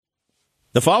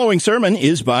The following sermon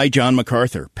is by John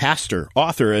MacArthur, pastor,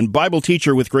 author, and Bible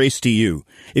teacher with Grace to You.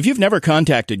 If you've never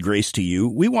contacted Grace to You,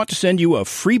 we want to send you a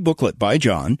free booklet by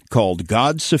John called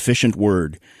God's Sufficient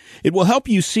Word. It will help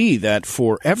you see that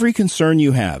for every concern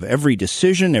you have, every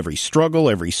decision, every struggle,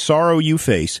 every sorrow you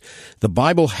face, the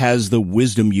Bible has the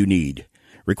wisdom you need.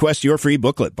 Request your free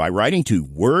booklet by writing to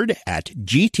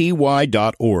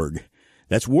word@gty.org.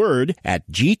 That's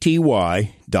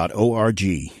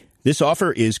word@gty.org. This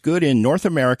offer is good in North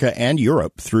America and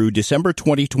Europe through December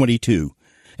 2022.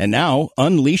 And now,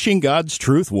 unleashing God's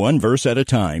truth one verse at a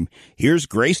time, here's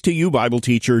Grace to You Bible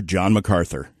teacher John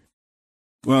MacArthur.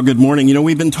 Well, good morning.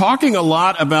 We've been talking a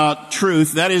lot about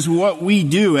truth. That is what we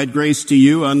do at Grace to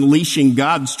You, unleashing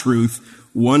God's truth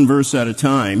one verse at a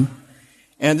time.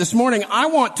 And this morning, I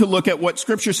want to look at what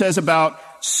Scripture says about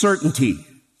certainty,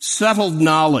 settled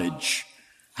knowledge.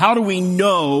 How do we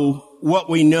know what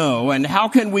we know, and how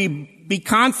can we be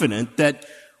confident that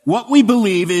what we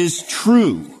believe is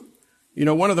true?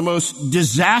 One of the most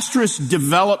disastrous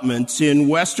developments in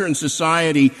Western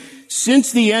society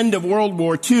since the end of World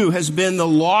War II has been the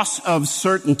loss of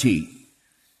certainty.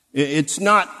 It's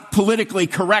not politically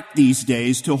correct these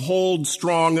days to hold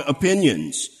strong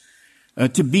opinions,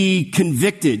 to be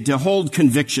convicted, to hold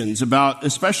convictions about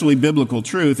especially biblical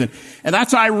truth. And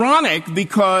that's ironic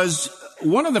because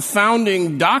one of the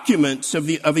founding documents of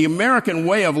the American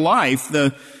way of life,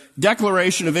 the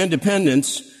Declaration of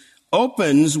Independence,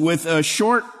 opens with a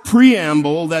short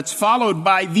preamble that's followed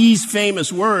by these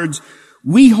famous words: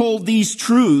 "We hold these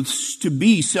truths to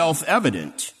be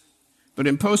self-evident." But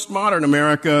in postmodern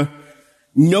America,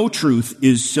 no truth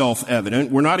is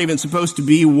self-evident. We're not even supposed to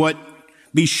be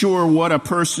sure what a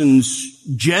person's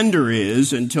gender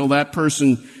is until that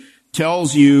person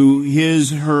tells you his,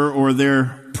 her, or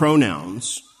their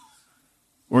pronouns,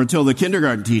 or until the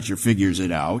kindergarten teacher figures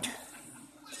it out.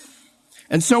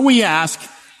 And so we ask,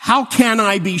 how can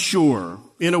I be sure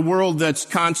in a world that's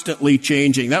constantly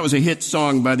changing? That was a hit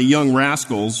song by the Young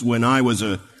Rascals when I was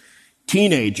a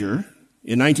teenager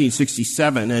in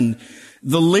 1967, and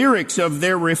the lyrics of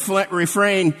their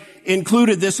refrain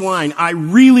included this line: "I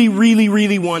really, really,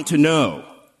 really want to know."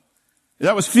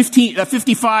 That was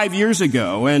 55 years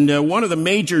ago, and one of the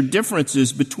major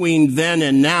differences between then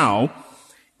and now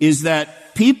is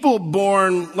that people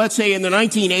born, let's say, in the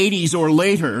 1980s or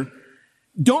later,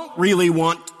 don't really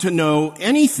want to know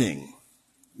anything.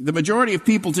 The majority of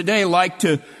people today like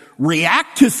to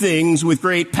react to things with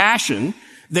great passion.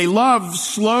 They love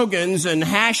slogans and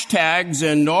hashtags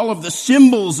and all of the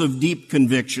symbols of deep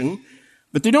conviction,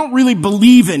 but they don't really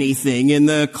believe anything in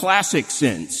the classic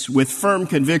sense, with firm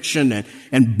conviction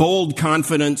and bold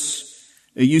confidence.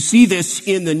 You see this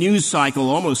in the news cycle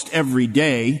almost every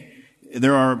day.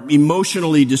 There are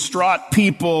emotionally distraught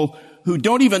people who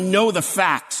don't even know the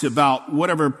facts about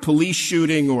whatever police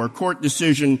shooting or court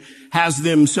decision has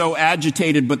them so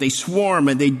agitated, but they swarm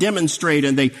and they demonstrate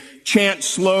and they chant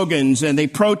slogans and they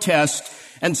protest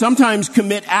and sometimes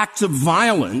commit acts of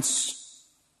violence.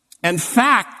 And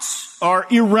facts are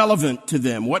irrelevant to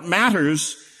them. What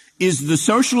matters is the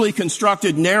socially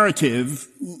constructed narrative,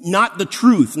 not the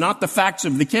truth, not the facts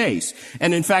of the case.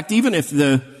 And in fact, even if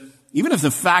the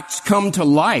facts come to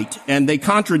light and they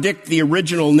contradict the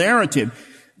original narrative,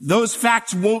 those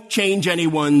facts won't change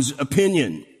anyone's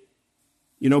opinion.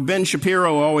 Ben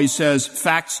Shapiro always says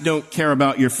facts don't care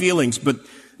about your feelings, but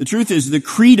the truth is the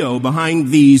credo behind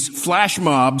these flash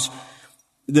mobs,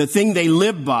 the thing they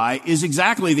live by, is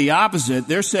exactly the opposite.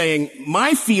 They're saying,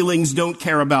 my feelings don't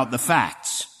care about the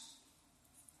facts.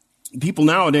 People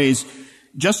nowadays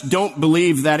just don't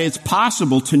believe that it's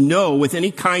possible to know with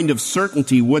any kind of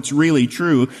certainty what's really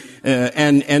true.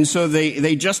 And so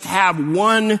they just have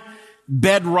one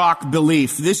bedrock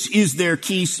belief. This is their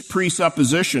key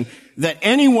presupposition, that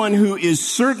anyone who is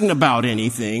certain about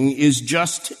anything is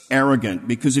just arrogant.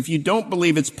 Because if you don't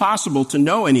believe it's possible to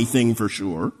know anything for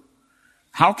sure,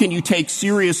 how can you take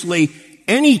seriously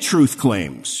any truth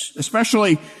claims,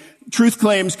 especially truth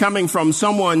claims coming from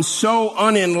someone so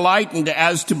unenlightened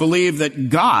as to believe that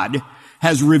God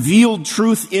has revealed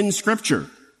truth in Scripture?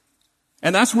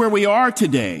 And that's where we are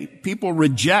today. People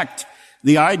reject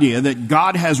the idea that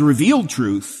God has revealed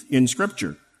truth in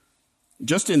Scripture.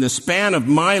 Just in the span of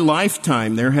my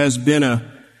lifetime, there has been a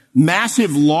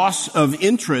massive loss of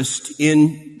interest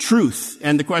in truth.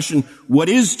 And the question, what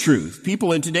is truth?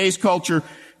 People in today's culture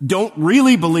don't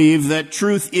really believe that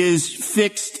truth is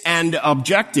fixed and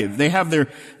objective. They have their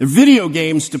video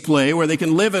games to play where they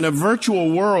can live in a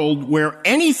virtual world where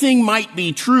anything might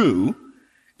be true,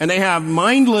 and they have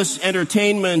mindless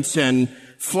entertainments and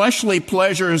fleshly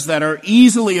pleasures that are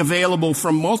easily available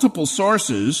from multiple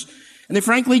sources. And they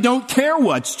frankly don't care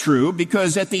what's true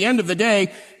because at the end of the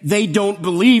day, they don't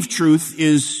believe truth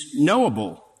is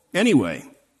knowable anyway.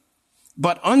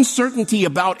 But uncertainty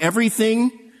about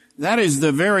everything, that is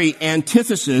the very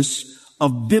antithesis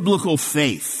of biblical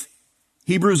faith.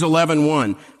 Hebrews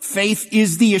 11:1. Faith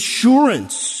is the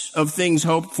assurance of things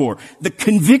hoped for, the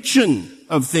conviction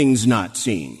of things not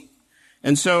seen.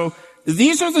 And so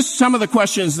these are some of the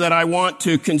questions that I want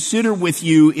to consider with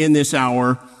you in this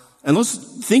hour. And let's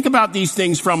think about these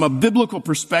things from a biblical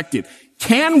perspective.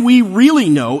 Can we really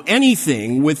know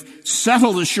anything with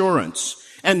settled assurance?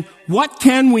 And what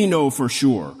can we know for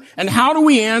sure? And how do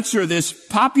we answer this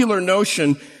popular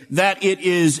notion that it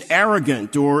is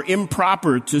arrogant or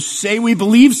improper to say we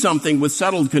believe something with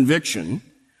settled conviction,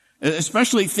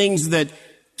 especially things that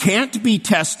can't be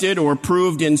tested or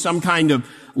proved in some kind of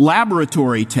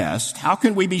laboratory test? How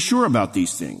can we be sure about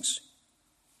these things?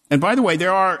 And by the way,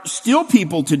 there are still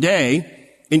people today,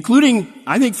 including,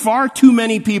 I think, far too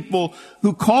many people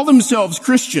who call themselves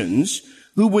Christians,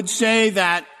 who would say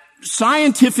that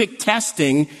scientific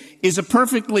testing is a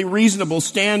perfectly reasonable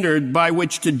standard by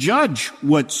which to judge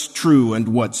what's true and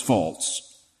what's false.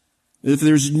 If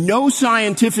there's no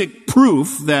scientific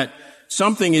proof that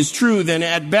something is true, then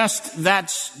at best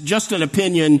that's just an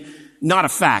opinion, not a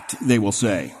fact, they will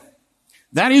say.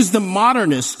 That is the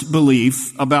modernist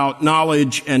belief about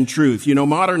knowledge and truth. You know,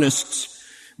 modernists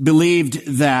believed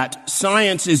that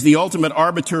science is the ultimate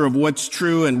arbiter of what's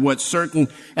true and what's certain.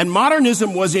 And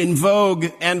modernism was in vogue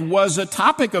and was a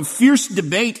topic of fierce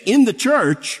debate in the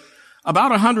church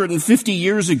about 150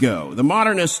 years ago. The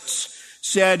modernists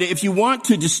said, if you want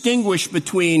to distinguish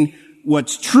between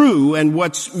what's true and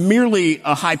what's merely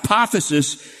a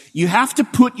hypothesis, you have to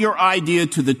put your idea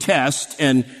to the test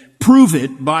and prove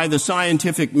it by the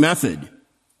scientific method.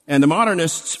 And the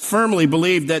modernists firmly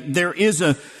believed that there is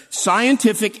a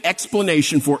scientific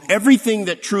explanation for everything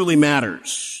that truly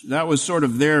matters. That was sort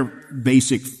of their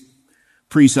basic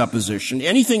presupposition.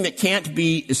 Anything that can't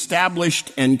be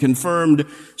established and confirmed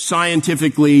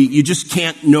scientifically, you just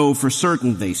can't know for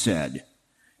certain, they said.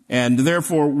 And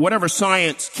therefore, whatever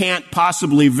science can't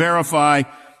possibly verify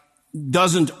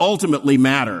doesn't ultimately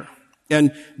matter.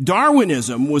 And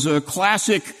Darwinism was a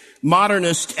classic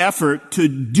modernist effort to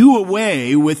do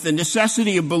away with the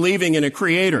necessity of believing in a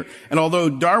creator. And although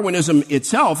Darwinism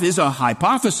itself is a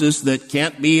hypothesis that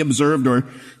can't be observed or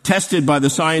tested by the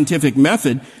scientific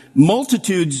method,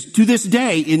 multitudes to this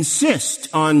day insist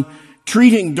on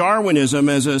treating Darwinism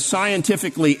as a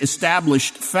scientifically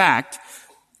established fact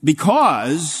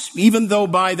because even though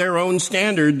by their own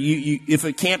standard, if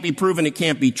it can't be proven, it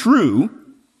can't be true,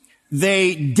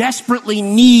 they desperately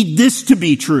need this to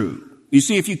be true. You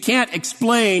see, if you can't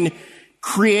explain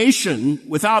creation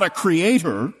without a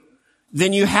creator,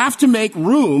 then you have to make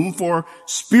room for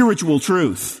spiritual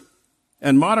truth.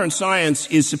 And modern science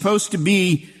is supposed to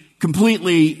be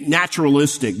completely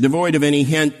naturalistic, devoid of any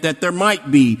hint that there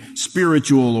might be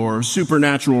spiritual or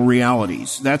supernatural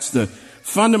realities. That's the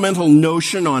fundamental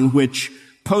notion on which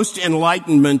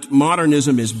post-Enlightenment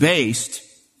modernism is based.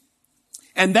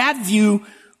 And that view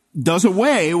does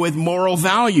away with moral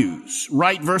values,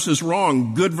 right versus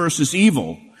wrong, good versus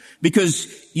evil,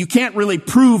 because you can't really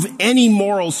prove any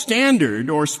moral standard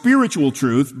or spiritual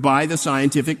truth by the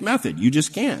scientific method. You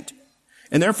just can't.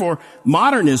 And therefore,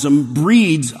 modernism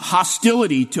breeds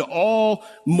hostility to all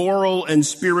moral and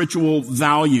spiritual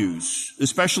values,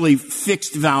 especially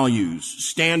fixed values,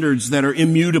 standards that are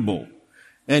immutable.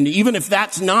 And even if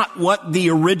that's not what the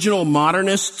original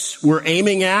modernists were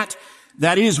aiming at,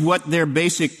 that is what their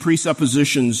basic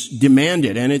presuppositions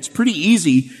demanded. And it's pretty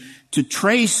easy to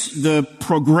trace the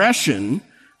progression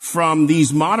from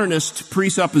these modernist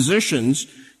presuppositions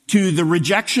to the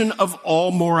rejection of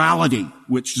all morality,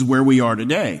 which is where we are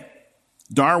today.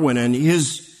 Darwin and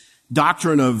his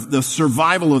doctrine of the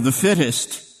survival of the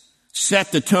fittest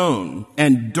set the tone.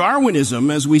 And Darwinism,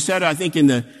 as we said, I think in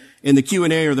the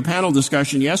Q&A or the panel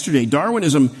discussion yesterday,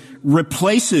 Darwinism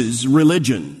replaces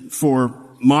religion for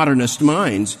modernist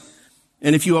minds.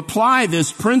 And if you apply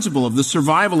this principle of the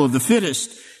survival of the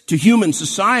fittest to human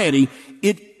society,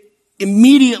 it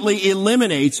immediately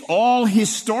eliminates all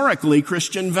historically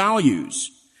Christian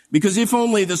values. Because if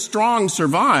only the strong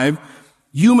survive,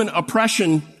 human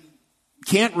oppression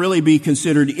can't really be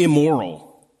considered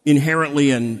immoral,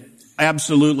 inherently and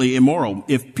absolutely immoral.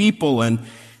 If people and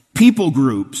people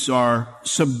groups are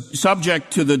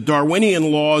subject to the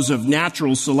Darwinian laws of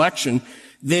natural selection,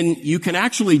 then you can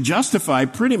actually justify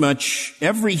pretty much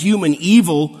every human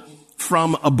evil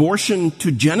from abortion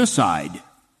to genocide.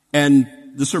 And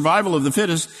the survival of the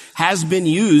fittest has been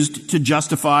used to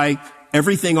justify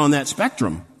everything on that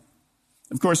spectrum.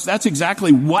 Of course, that's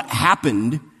exactly what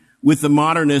happened with the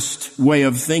modernist way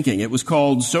of thinking. It was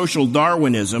called social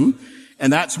Darwinism,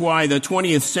 and that's why the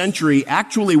 20th century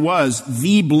actually was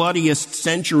the bloodiest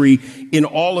century in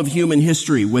all of human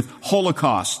history, with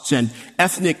holocausts and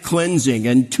ethnic cleansing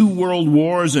and 2 world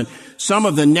wars and some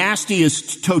of the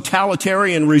nastiest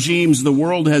totalitarian regimes the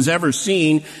world has ever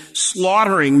seen,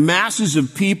 slaughtering masses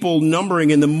of people numbering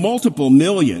in the multiple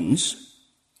millions.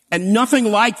 And nothing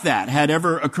like that had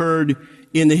ever occurred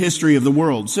in the history of the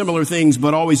world. Similar things,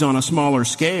 but always on a smaller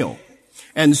scale.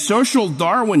 And social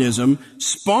Darwinism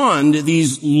spawned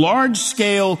these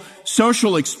large-scale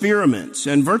social experiments,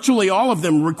 and virtually all of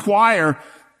them require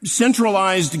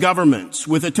centralized governments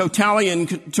with a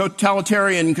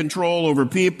totalitarian control over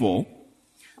people,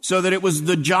 so that it was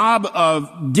the job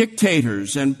of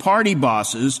dictators and party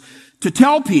bosses to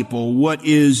tell people what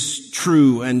is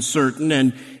true and certain,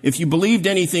 and if you believed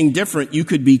anything different, you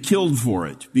could be killed for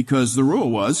it, because the rule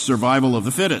was survival of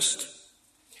the fittest.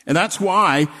 And that's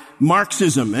why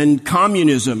Marxism and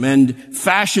communism and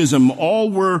fascism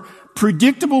all were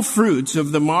predictable fruits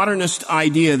of the modernist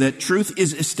idea that truth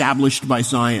is established by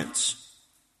science.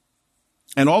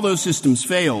 And all those systems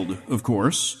failed, of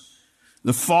course.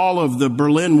 The fall of the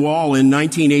Berlin Wall in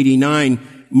 1989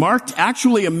 marked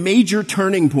actually a major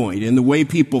turning point in the way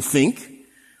people think.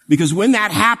 Because when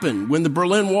that happened, when the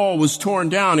Berlin Wall was torn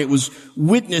down, it was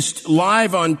witnessed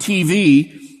live on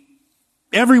TV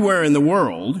everywhere in the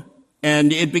world,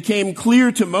 and it became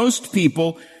clear to most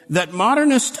people that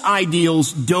modernist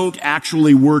ideals don't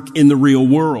actually work in the real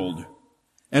world.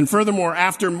 And furthermore,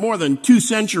 after more than 2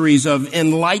 centuries of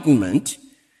enlightenment,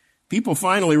 people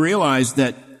finally realized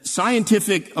that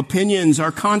scientific opinions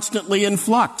are constantly in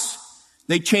flux.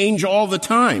 They change all the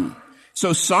time.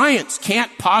 So science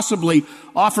can't possibly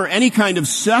offer any kind of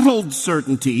settled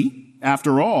certainty,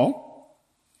 after all.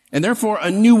 And therefore,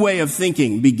 a new way of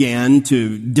thinking began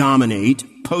to dominate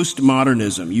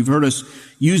postmodernism. You've heard us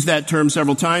use that term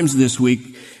several times this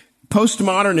week.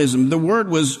 Postmodernism, the word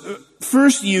was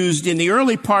first used in the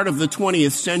early part of the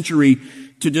 20th century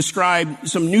to describe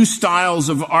some new styles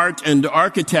of art and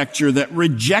architecture that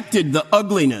rejected the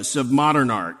ugliness of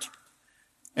modern art.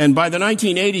 And by the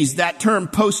 1980s, that term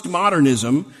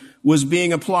postmodernism was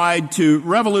being applied to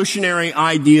revolutionary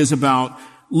ideas about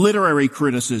literary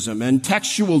criticism and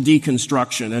textual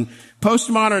deconstruction. And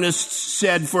postmodernists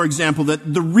said, for example,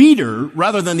 that the reader,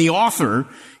 rather than the author,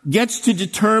 gets to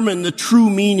determine the true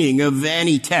meaning of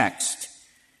any text.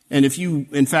 And if you,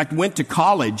 in fact, went to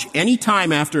college any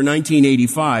time after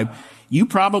 1985, you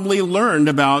probably learned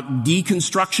about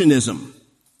deconstructionism.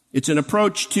 It's an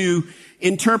approach to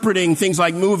interpreting things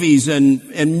like movies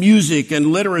and music and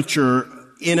literature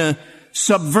in a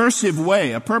subversive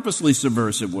way, a purposely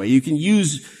subversive way. You can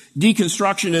use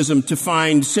deconstructionism to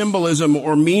find symbolism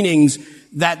or meanings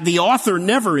that the author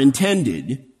never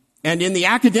intended. And in the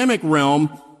academic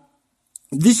realm,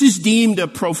 this is deemed a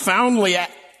profoundly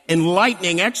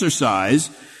enlightening exercise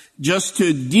just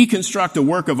to deconstruct a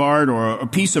work of art or a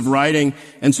piece of writing.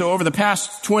 And so over the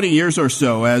past 20 years or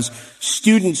so, as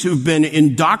students who've been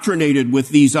indoctrinated with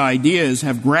these ideas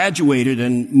have graduated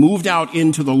and moved out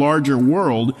into the larger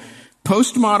world,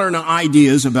 postmodern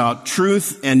ideas about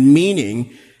truth and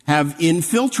meaning have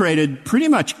infiltrated pretty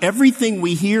much everything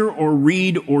we hear or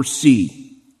read or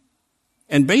see.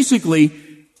 And basically,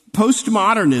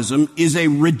 postmodernism is a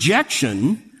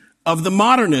rejection of the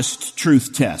modernist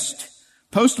truth test.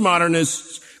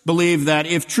 Postmodernists believe that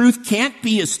if truth can't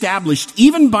be established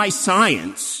even by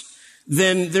science,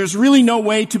 then there's really no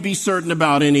way to be certain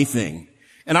about anything.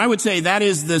 And I would say that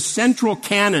is the central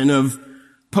canon of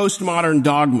postmodern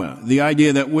dogma, the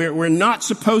idea that we're not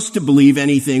supposed to believe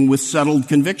anything with settled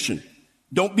conviction.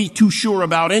 Don't be too sure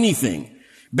about anything.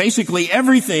 Basically,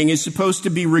 everything is supposed to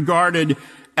be regarded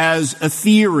as a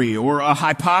theory or a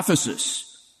hypothesis.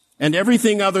 And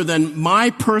everything other than my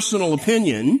personal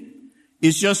opinion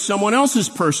is just someone else's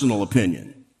personal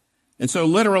opinion. And so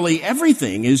literally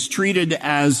everything is treated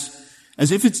as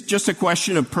if it's just a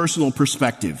question of personal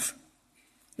perspective.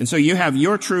 And so you have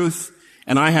your truth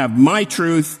and I have my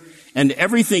truth, and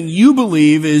everything you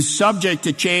believe is subject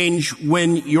to change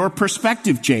when your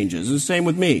perspective changes. It's the same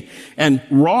with me. And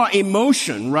raw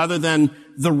emotion, rather than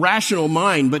the rational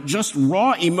mind, but just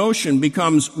raw emotion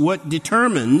becomes what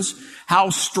determines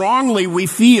how strongly we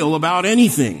feel about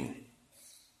anything.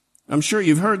 I'm sure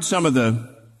you've heard some of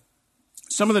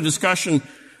the discussion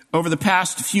over the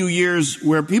past few years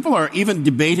where people are even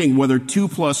debating whether 2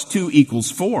 + 2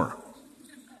 = 4.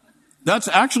 That's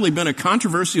actually been a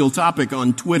controversial topic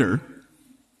on Twitter.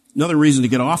 Another reason to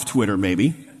get off Twitter,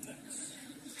 maybe.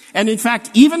 And in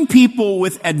fact, even people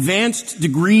with advanced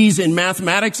degrees in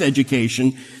mathematics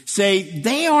education say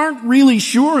they aren't really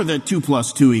sure that 2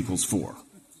 + 2 = 4.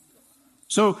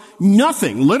 So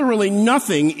nothing, literally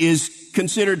nothing, is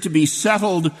considered to be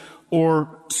settled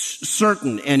or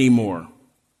certain anymore.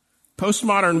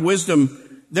 Postmodern wisdom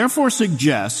therefore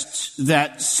suggests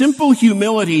that simple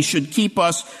humility should keep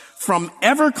us from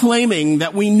ever claiming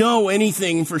that we know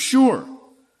anything for sure.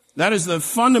 That is the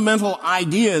fundamental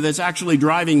idea that's actually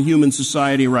driving human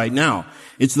society right now.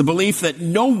 It's the belief that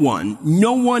no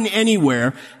one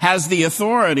anywhere has the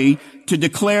authority to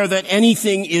declare that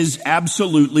anything is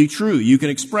absolutely true. You can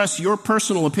express your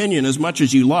personal opinion as much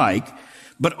as you like,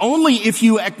 but only if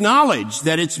you acknowledge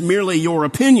that it's merely your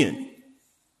opinion.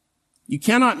 You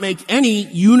cannot make any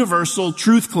universal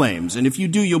truth claims, and if you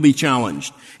do, you'll be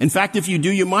challenged. In fact, if you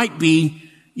do, you might be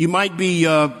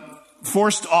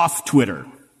forced off Twitter.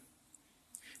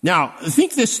 Now,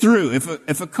 think this through.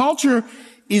 If a culture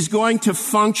is going to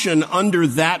function under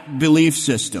that belief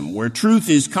system, where truth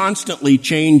is constantly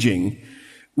changing,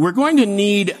 we're going to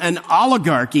need an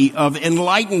oligarchy of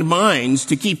enlightened minds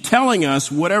to keep telling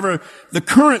us whatever the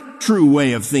current true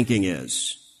way of thinking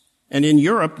is. And in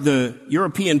Europe, the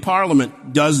European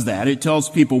Parliament does that. It tells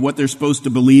people what they're supposed to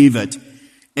believe at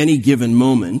any given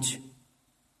moment.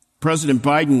 President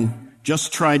Biden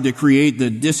just tried to create the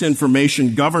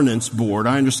Disinformation Governance Board.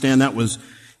 I understand that was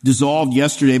dissolved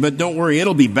yesterday, but don't worry,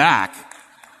 it'll be back.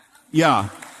 Yeah.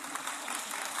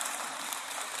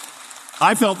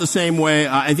 I felt the same way.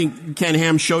 I think Ken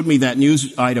Ham showed me that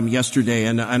news item yesterday,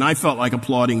 and I felt like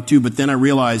applauding too, but then I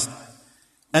realized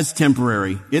that's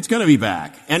temporary. It's going to be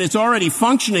back. And it's already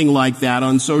functioning like that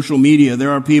on social media.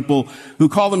 There are people who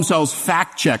call themselves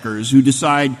fact checkers who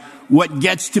decide what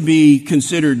gets to be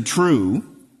considered true,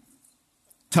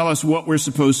 tell us what we're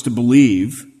supposed to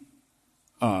believe.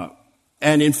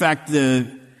 And in fact,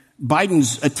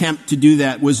 Biden's attempt to do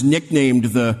that was nicknamed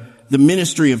the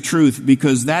Ministry of Truth,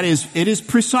 because it is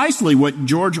precisely what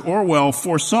George Orwell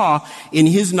foresaw in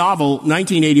his novel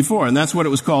 1984, and that's what it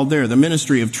was called there, the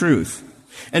Ministry of Truth.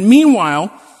 And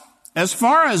meanwhile, as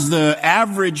far as the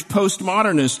average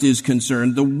postmodernist is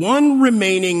concerned, the one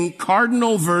remaining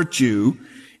cardinal virtue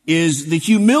is the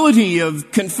humility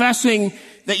of confessing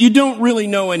that you don't really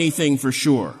know anything for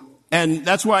sure. And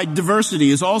that's why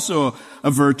diversity is also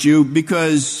a virtue,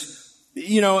 because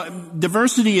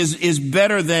diversity is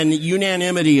better than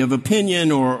unanimity of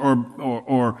opinion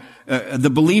or the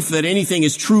belief that anything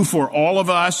is true for all of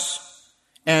us.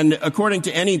 And according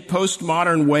to any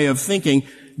postmodern way of thinking,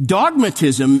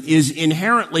 dogmatism is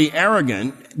inherently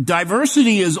arrogant.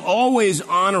 Diversity is always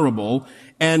honorable,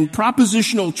 and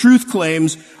propositional truth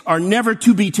claims are never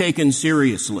to be taken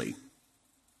seriously.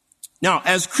 Now,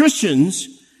 as Christians,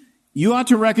 you ought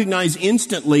to recognize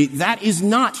instantly that is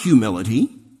not humility.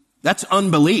 That's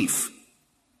unbelief.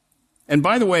 And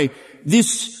by the way,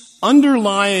 this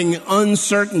underlying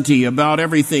uncertainty about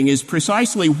everything is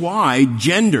precisely why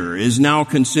gender is now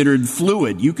considered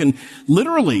fluid. You can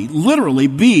literally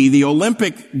be the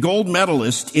Olympic gold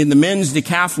medalist in the men's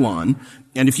decathlon.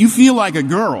 And if you feel like a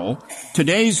girl,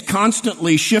 today's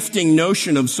constantly shifting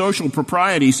notion of social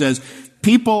propriety says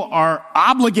people are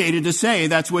obligated to say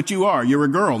that's what you are. You're a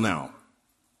girl now.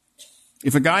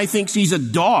 If a guy thinks he's a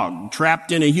dog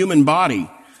trapped in a human body,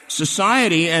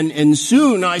 society and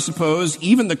soon, I suppose,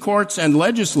 even the courts and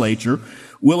legislature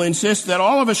will insist that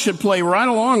all of us should play right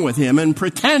along with him and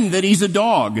pretend that he's a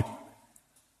dog.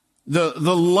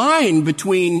 The line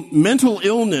between mental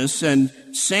illness and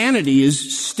sanity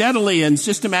is steadily and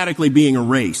systematically being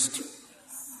erased.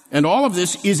 And all of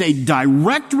this is a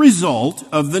direct result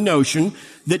of the notion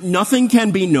that nothing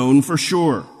can be known for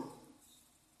sure.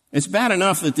 It's bad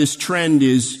enough that this trend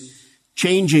is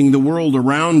changing the world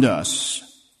around us,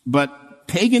 but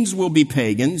pagans will be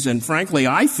pagans, and frankly,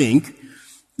 I think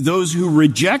those who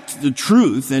reject the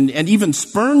truth and even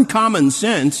spurn common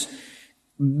sense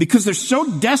because they're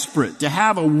so desperate to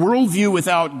have a worldview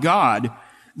without God,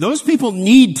 those people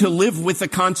need to live with the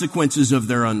consequences of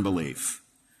their unbelief.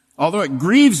 Although it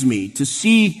grieves me to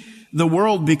see the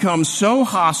world become so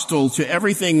hostile to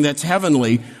everything that's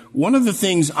heavenly, one of the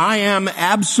things I am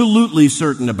absolutely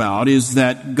certain about is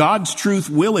that God's truth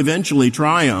will eventually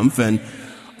triumph, and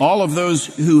all of those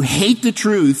who hate the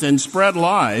truth and spread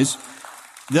lies,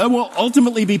 they will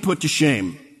ultimately be put to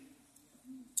shame.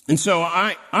 And so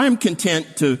I am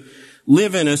content to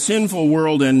live in a sinful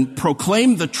world and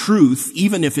proclaim the truth,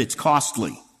 even if it's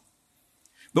costly.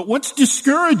 But what's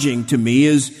discouraging to me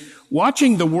is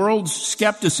watching the world's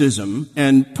skepticism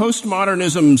and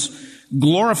postmodernism's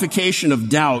glorification of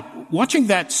doubt, watching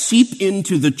that seep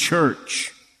into the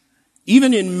church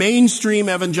Even in mainstream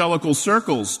evangelical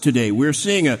circles today, we're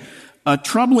seeing a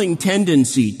troubling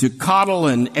tendency to coddle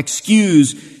and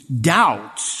excuse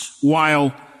doubts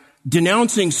while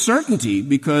denouncing certainty,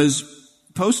 because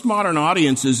postmodern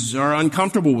audiences are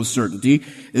uncomfortable with certainty.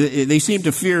 They seem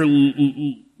to fear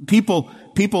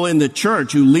people in the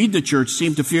church who lead the church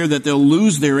seem to fear that they'll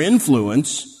lose their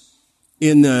influence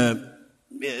in the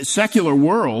secular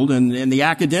world and the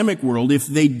academic world if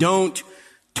they don't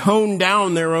tone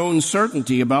down their own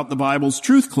certainty about the Bible's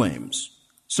truth claims.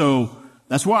 So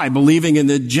that's why believing in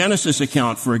the Genesis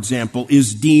account, for example,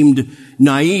 is deemed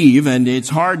naive, and it's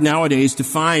hard nowadays to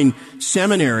find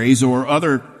seminaries or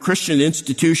other Christian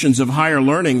institutions of higher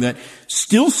learning that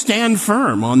still stand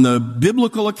firm on the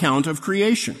biblical account of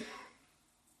creation.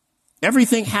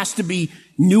 Everything has to be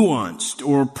nuanced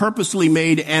or purposely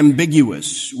made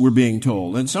ambiguous, we're being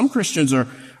told. And some Christians are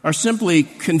simply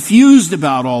confused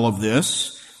about all of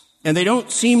this, and they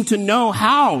don't seem to know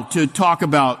how to talk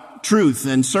about truth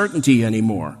and certainty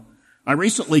anymore. I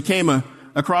recently came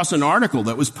across an article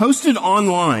that was posted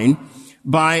online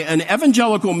by an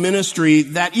evangelical ministry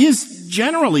that is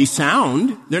generally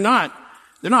sound. They're not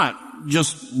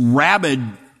just rabid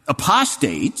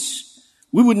apostates.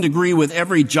 We wouldn't agree with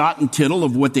every jot and tittle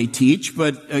of what they teach,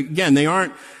 but again, they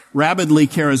aren't rabidly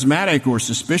charismatic or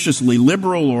suspiciously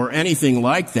liberal or anything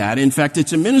like that. In fact,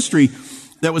 it's a ministry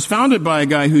that was founded by a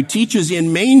guy who teaches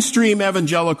in mainstream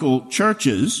evangelical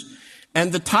churches,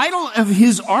 and the title of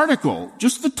his article,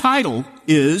 just the title,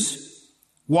 is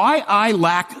Why I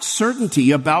Lack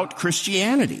Certainty About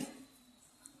Christianity.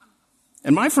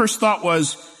 And my first thought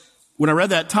was, when I read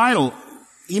that title,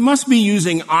 he must be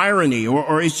using irony,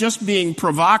 or he's just being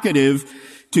provocative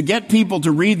to get people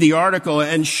to read the article,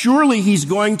 and surely he's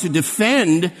going to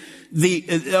defend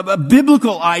a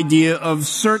biblical idea of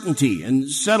certainty and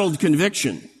settled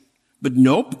conviction. But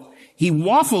nope, he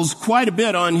waffles quite a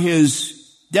bit on his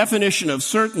definition of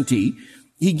certainty.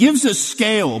 He gives a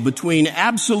scale between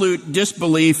absolute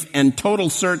disbelief and total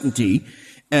certainty,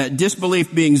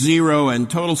 disbelief being 0 and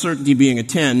total certainty being a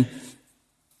 10.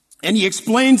 And he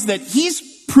explains that he's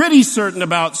pretty certain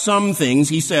about some things.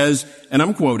 He says, and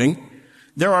I'm quoting,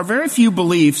 "There are very few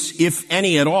beliefs, if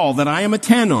any at all, that I am a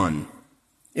 10 on,"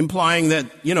 implying that,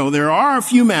 there are a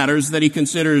few matters that he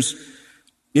considers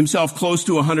himself close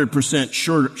to 100%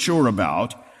 sure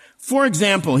about. For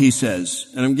example, he says,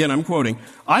 and again I'm quoting,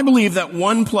 "I believe that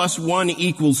 1 + 1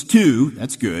 = 2.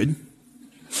 That's good.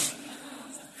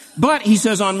 But, he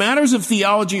says, on matters of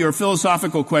theology or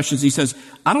philosophical questions, he says,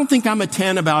 I don't think I'm a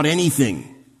 10 about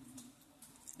anything.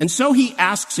 And so he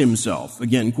asks himself,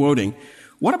 again quoting,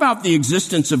 what about the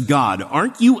existence of God?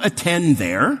 Aren't you a 10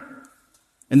 there?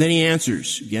 And then he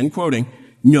answers, again quoting,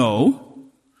 no,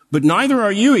 but neither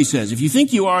are you, he says. If you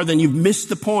think you are, then you've missed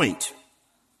the point.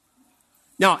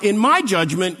 Now, in my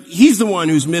judgment, he's the one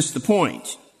who's missed the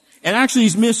point. And actually,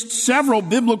 he's missed several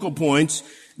biblical points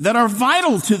that are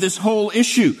vital to this whole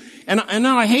issue. And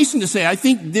now I hasten to say, I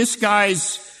think this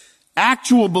guy's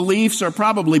actual beliefs are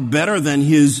probably better than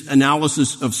his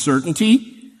analysis of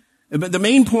certainty. But the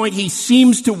main point he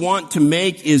seems to want to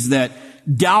make is that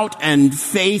doubt and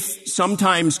faith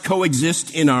sometimes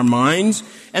coexist in our minds.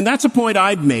 And that's a point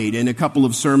I've made in a couple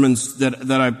of sermons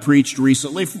that I've preached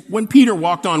recently. When Peter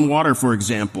walked on water, for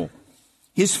example,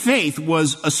 his faith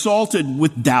was assaulted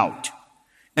with doubt.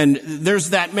 And there's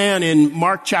that man in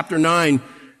Mark chapter 9,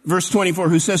 verse 24,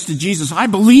 who says to Jesus, I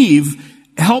believe,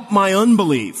 help my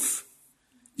unbelief.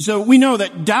 So we know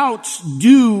that doubts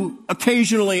do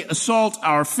occasionally assault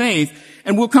our faith,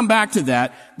 and we'll come back to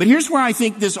that. But here's where I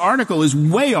think this article is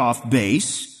way off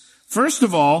base. First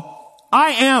of all, I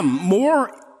am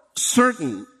more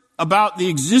certain about the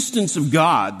existence of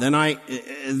God than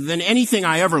anything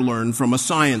I ever learned from a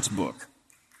science book.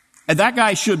 And that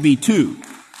guy should be too.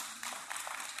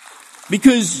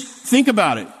 Because think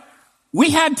about it.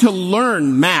 We had to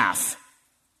learn math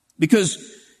because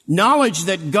knowledge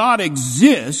that God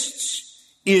exists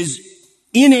is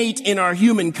innate in our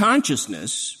human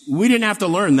consciousness. We didn't have to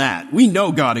learn that. We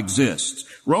know God exists.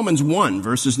 Romans 1,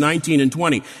 verses 19 and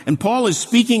 20. And Paul is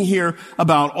speaking here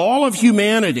about all of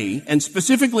humanity, and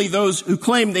specifically those who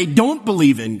claim they don't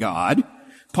believe in God.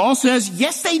 Paul says,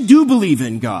 yes, they do believe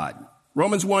in God.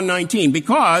 Romans 1:19,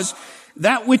 because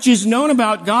that which is known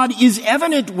about God is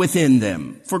evident within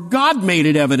them, for God made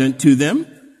it evident to them.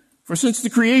 For since the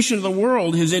creation of the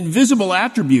world, his invisible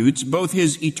attributes, both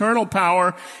his eternal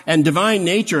power and divine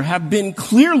nature, have been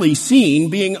clearly seen,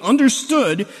 being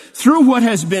understood through what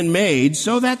has been made,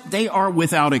 so that they are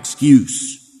without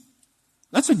excuse.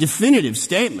 That's a definitive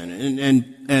statement.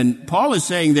 And Paul is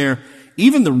saying there,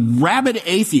 even the rabid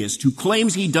atheist who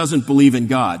claims he doesn't believe in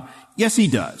God, Yes, he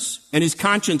does. And his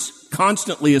conscience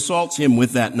constantly assaults him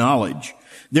with that knowledge.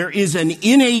 There is an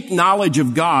innate knowledge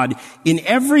of God in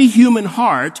every human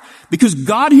heart because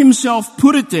God himself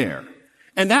put it there.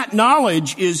 And that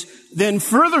knowledge is then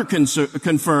further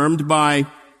confirmed by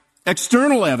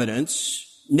external evidence,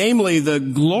 namely the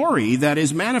glory that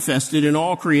is manifested in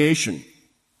all creation.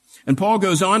 And Paul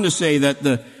goes on to say that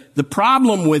the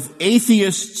problem with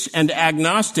atheists and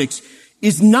agnostics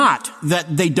is not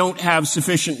that they don't have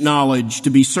sufficient knowledge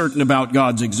to be certain about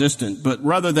God's existence, but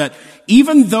rather that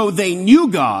even though they knew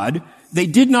God, they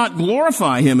did not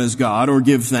glorify him as God or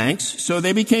give thanks, so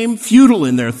they became futile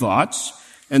in their thoughts,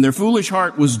 and their foolish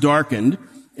heart was darkened,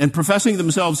 and professing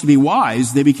themselves to be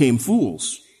wise, they became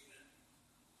fools.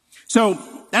 So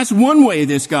that's one way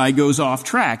this guy goes off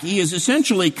track. He is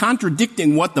essentially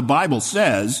contradicting what the Bible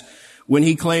says when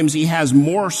he claims he has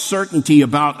more certainty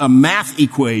about a math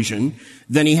equation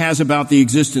than he has about the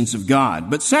existence of God.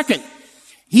 But second,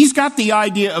 he's got the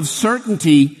idea of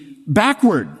certainty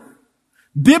backward.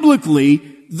 Biblically,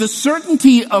 the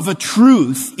certainty of a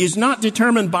truth is not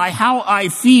determined by how I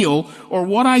feel or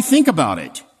what I think about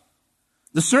it.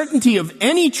 The certainty of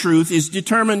any truth is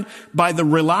determined by the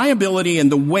reliability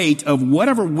and the weight of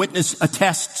whatever witness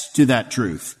attests to that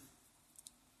truth.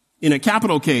 In a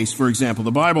capital case, for example,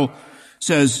 the Bible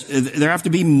says there have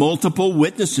to be multiple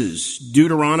witnesses.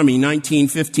 Deuteronomy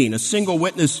 19:15. A single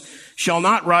witness shall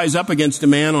not rise up against a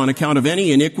man on account of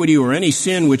any iniquity or any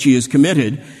sin which he has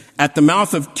committed. At the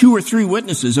mouth of 2 or 3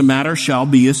 witnesses a matter shall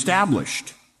be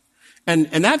established.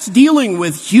 And that's dealing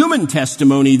with human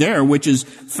testimony there, which is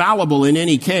fallible in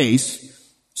any case.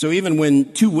 So even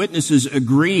when 2 witnesses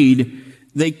agreed,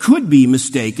 they could be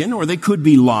mistaken or they could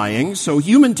be lying. So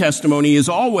human testimony is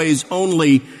always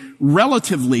only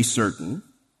relatively certain.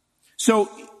 So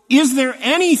is there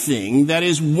anything that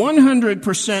is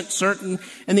 100% certain?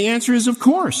 And the answer is, of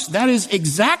course. That is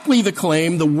exactly the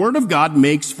claim the Word of God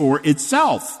makes for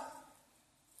itself.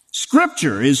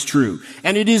 Scripture is true,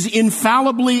 and it is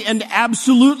infallibly and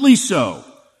absolutely so.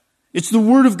 It's the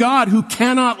Word of God who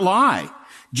cannot lie.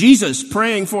 Jesus,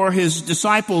 praying for his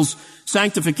disciples'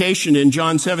 sanctification in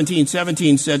John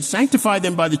 17:17, said, "Sanctify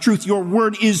them by the truth. Your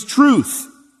word is truth."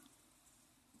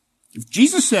 If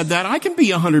Jesus said that, I can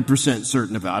be 100%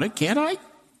 certain about it, can't I?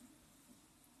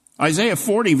 Isaiah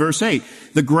 40, verse 8,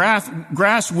 the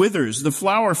grass withers, the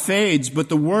flower fades, but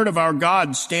the word of our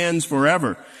God stands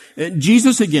forever.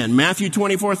 Jesus again, Matthew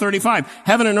 24:35,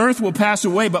 heaven and earth will pass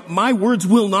away, but my words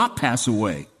will not pass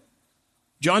away.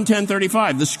 John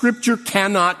 10:35, the scripture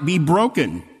cannot be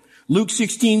broken. Luke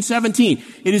 16:17,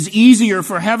 it is easier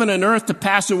for heaven and earth to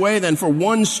pass away than for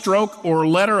one stroke or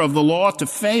letter of the law to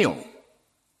fail.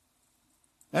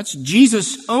 That's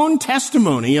Jesus' own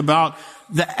testimony about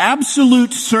the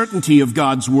absolute certainty of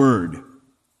God's word.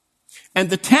 And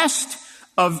the test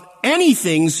of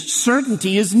anything's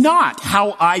certainty is not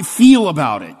how I feel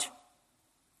about it.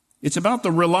 It's about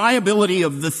the reliability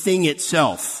of the thing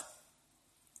itself.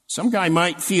 Some guy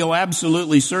might feel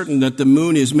absolutely certain that the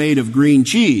moon is made of green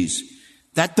cheese.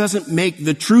 That doesn't make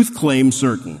the truth claim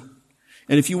certain.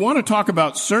 And if you want to talk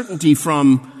about certainty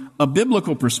from a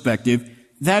biblical perspective,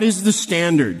 that is the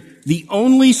standard. The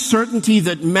only certainty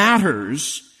that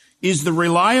matters is the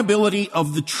reliability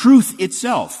of the truth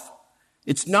itself.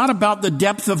 It's not about the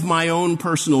depth of my own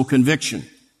personal conviction.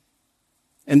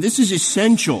 And this is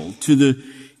essential to the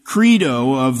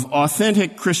credo of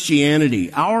authentic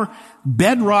Christianity. Our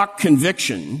bedrock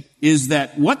conviction is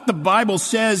that what the Bible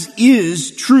says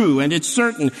is true and it's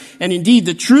certain. And indeed,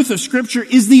 the truth of Scripture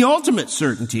is the ultimate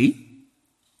certainty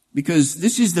because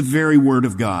this is the very Word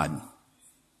of God.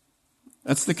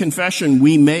 That's the confession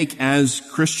we make as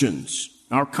Christians.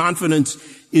 Our confidence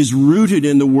is rooted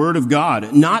in the Word of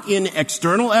God, not in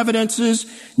external evidences,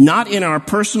 not in our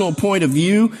personal point of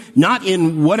view, not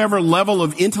in whatever level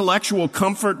of intellectual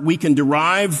comfort we can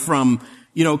derive from,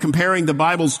 comparing the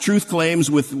Bible's truth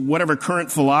claims with whatever current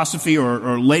philosophy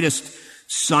or latest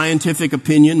scientific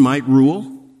opinion might rule.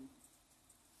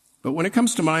 But when it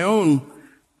comes to my own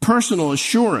personal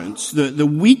assurance, the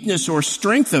weakness or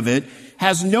strength of it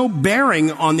has no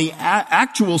bearing on the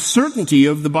actual certainty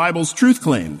of the Bible's truth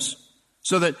claims.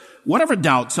 So that whatever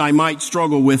doubts I might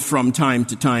struggle with from time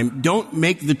to time don't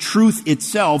make the truth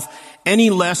itself any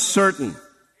less certain.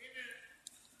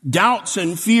 Doubts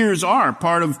and fears are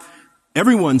part of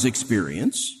everyone's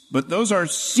experience, but those are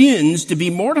sins to be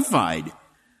mortified.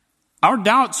 Our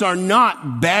doubts are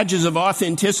not badges of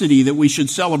authenticity that we should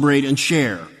celebrate and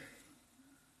share.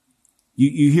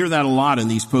 You hear that a lot in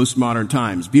these postmodern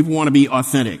times. People want to be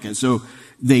authentic, and so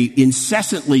they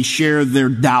incessantly share their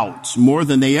doubts more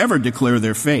than they ever declare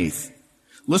their faith.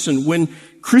 Listen, when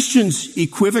Christians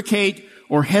equivocate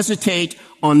or hesitate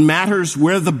on matters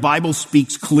where the Bible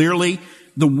speaks clearly,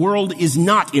 the world is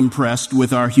not impressed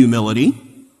with our humility.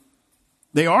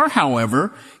 They are,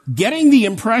 however, getting the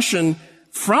impression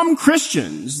from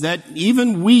Christians that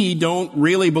even we don't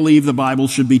really believe the Bible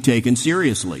should be taken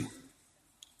seriously.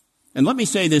 And let me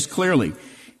say this clearly.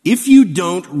 If you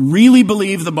don't really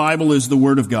believe the Bible is the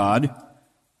Word of God,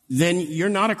 then you're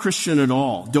not a Christian at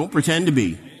all. Don't pretend to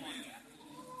be.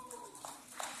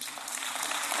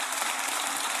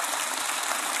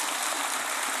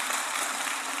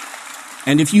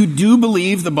 And if you do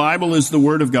believe the Bible is the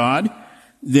Word of God,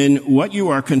 then what you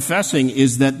are confessing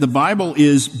is that the Bible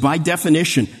is, by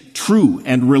definition, true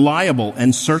and reliable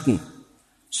and certain.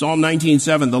 Psalm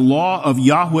 19:7, the law of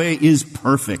Yahweh is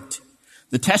perfect.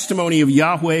 The testimony of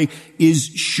Yahweh is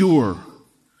sure.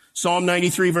 Psalm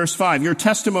 93 verse 5, your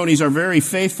testimonies are very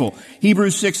faithful.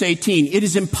 Hebrews 6:18, it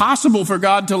is impossible for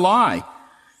God to lie.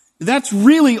 That's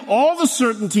really all the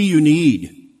certainty you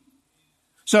need.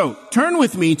 So, turn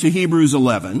with me to Hebrews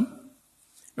 11, and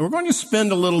we're going to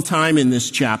spend a little time in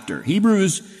this chapter.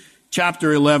 Hebrews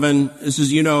chapter 11, this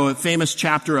is, a famous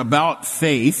chapter about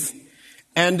faith,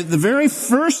 and the very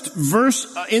first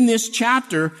verse in this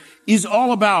chapter is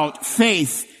all about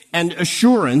faith and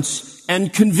assurance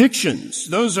and convictions.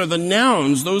 Those are the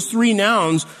nouns, those three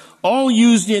nouns, all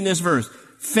used in this verse.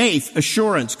 Faith,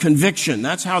 assurance, conviction.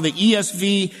 That's how the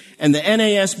ESV and the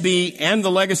NASB and the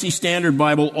Legacy Standard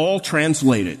Bible all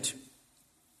translate it.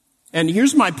 And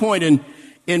here's my point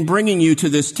in bringing you to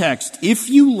this text. If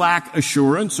you lack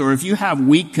assurance or if you have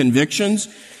weak convictions,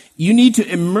 you need to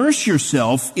immerse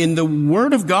yourself in the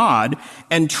Word of God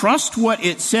and trust what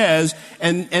it says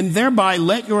and thereby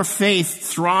let your faith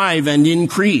thrive and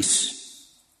increase.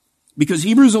 Because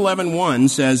Hebrews 11:1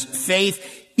 says,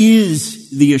 faith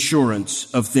is the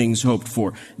assurance of things hoped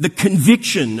for, the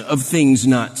conviction of things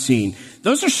not seen.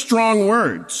 Those are strong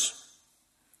words.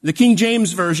 The King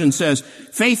James Version says,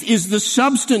 faith is the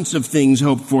substance of things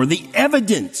hoped for, the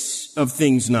evidence of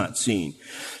things not seen.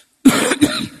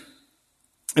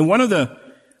 And one of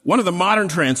the modern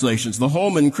translations, the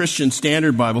Holman Christian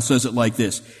Standard Bible, says it like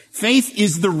this: faith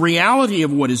is the reality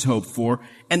of what is hoped for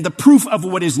and the proof of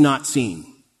what is not seen.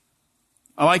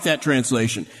 I like that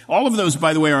translation. All of those,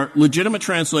 by the way, are legitimate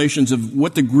translations of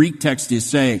what the Greek text is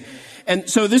saying. And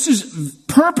so this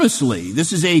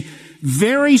is a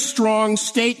very strong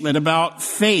statement about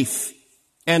faith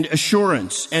and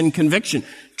assurance and conviction.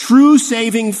 True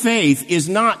saving faith is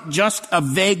not just a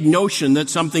vague notion that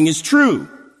something is true.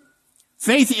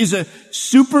 Faith is a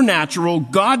supernatural,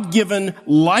 God-given,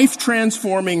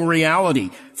 life-transforming reality.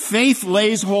 Faith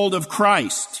lays hold of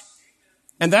Christ.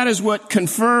 And that is what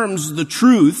confirms the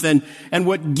truth and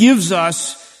what gives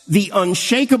us the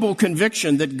unshakable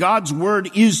conviction that God's word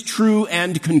is true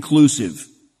and conclusive.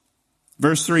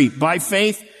 Verse 3, by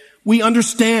faith we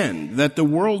understand that the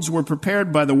worlds were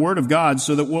prepared by the word of God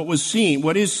so that what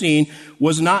is seen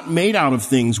was not made out of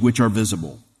things which are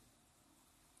visible.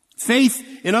 Faith,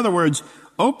 in other words,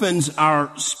 opens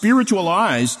our spiritual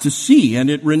eyes to see, and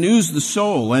it renews the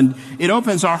soul, and it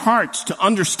opens our hearts to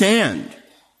understand.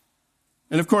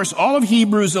 And of course, all of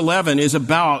Hebrews 11 is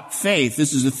about faith.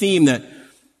 This is a theme that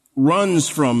runs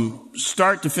from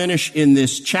start to finish in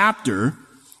this chapter.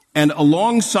 And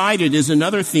alongside it is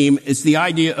another theme. It's the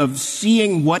idea of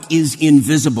seeing what is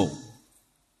invisible.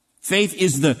 Faith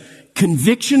is the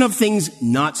conviction of things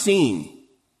not seen.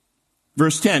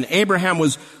 Verse 10, Abraham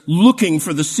was looking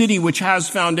for the city which has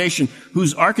foundation,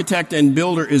 whose architect and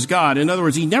builder is God. In other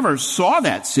words, he never saw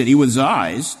that city with his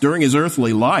eyes during his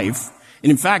earthly life. And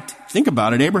in fact, think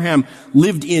about it, Abraham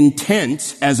lived in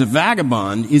tents as a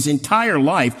vagabond his entire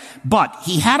life, but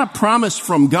he had a promise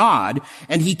from God,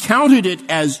 and he counted it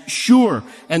as sure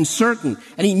and certain,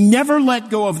 and he never let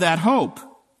go of that hope.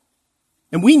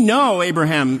 And we know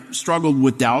Abraham struggled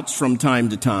with doubts from time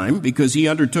to time because he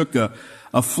undertook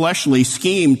a fleshly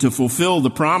scheme to fulfill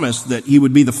the promise that he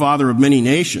would be the father of many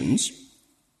nations.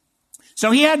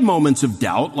 So he had moments of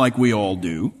doubt, like we all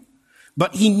do.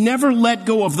 But he never let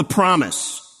go of the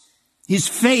promise. His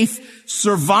faith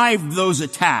survived those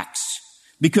attacks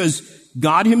because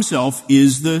God himself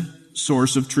is the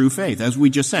source of true faith. As we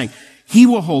just sang, he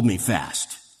will hold me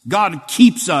fast. God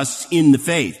keeps us in the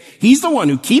faith. He's the one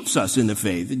who keeps us in the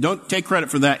faith. Don't take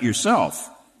credit for that yourself.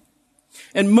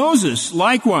 And Moses,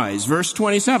 likewise, verse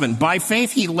 27, by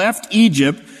faith he left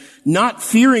Egypt, not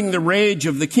fearing the rage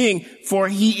of the king, for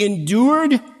he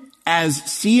endured as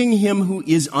seeing him who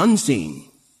is unseen.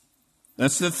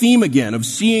 That's the theme again of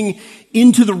seeing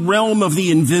into the realm of the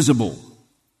invisible.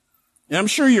 And I'm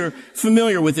sure you're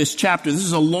familiar with this chapter. This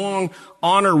is a long,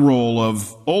 honor roll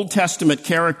of Old Testament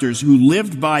characters who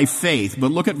lived by faith.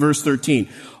 But look at verse 13.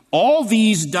 All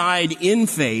these died in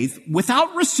faith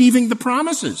without receiving the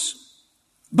promises,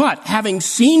 but having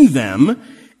seen them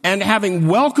and having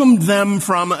welcomed them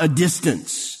from a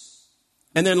distance.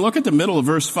 And then look at the middle of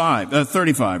verse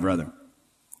 35 rather.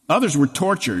 Others were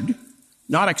tortured,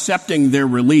 not accepting their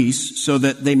release so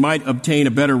that they might obtain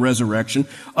a better resurrection.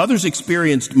 Others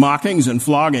experienced mockings and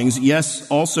floggings, yes,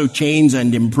 also chains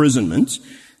and imprisonments.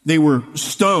 They were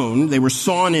stoned, they were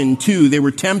sawn in two, they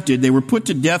were tempted, they were put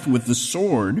to death with the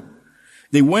sword.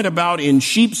 They went about in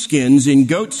sheepskins, in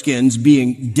goatskins,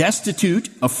 being destitute,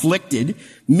 afflicted,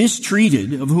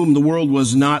 mistreated, of whom the world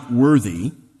was not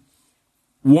worthy,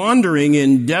 wandering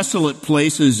in desolate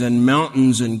places and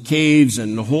mountains and caves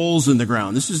and holes in the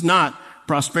ground. This is not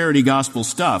prosperity gospel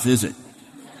stuff, is it?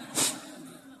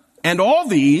 And all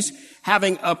these,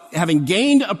 having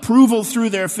gained approval through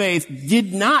their faith,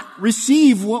 did not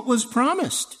receive what was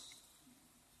promised.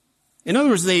 In other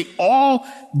words, they all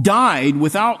died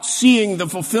without seeing the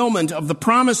fulfillment of the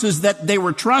promises that they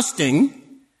were trusting,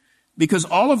 because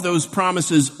all of those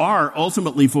promises are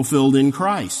ultimately fulfilled in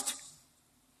Christ.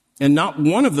 And not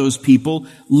one of those people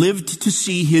lived to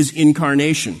see his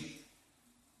incarnation.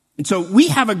 And so we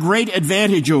have a great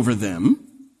advantage over them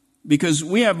because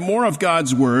we have more of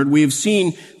God's word. We have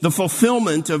seen the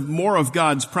fulfillment of more of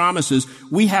God's promises.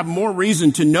 We have more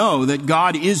reason to know that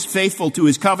God is faithful to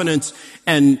his covenants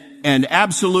and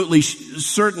absolutely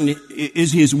certain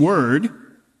is his word.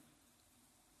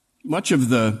 Much of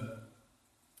the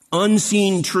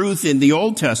unseen truth in the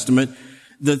Old Testament,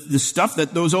 the stuff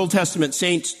that those Old Testament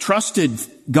saints trusted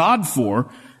God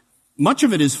for, much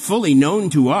of it is fully known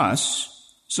to us.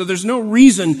 So there's no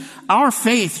reason our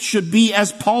faith should be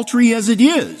as paltry as it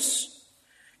is.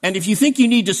 And if you think you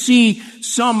need to see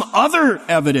some other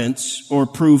evidence or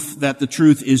proof that the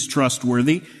truth is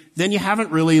trustworthy, then you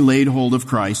haven't really laid hold of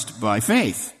Christ by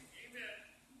faith.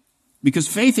 Because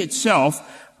faith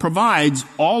itself provides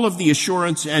all of the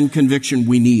assurance and conviction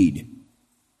we need.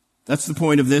 That's the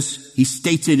point of this. He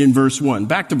states it in verse 1.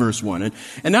 Back to verse 1.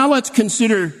 And now let's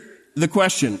consider the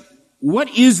question, what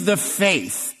is the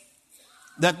faith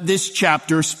that this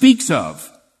chapter speaks of?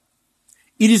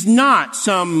 It is not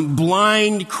some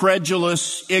blind,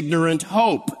 credulous, ignorant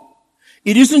hope.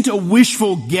 It isn't a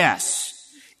wishful guess.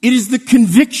 It is the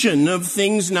conviction of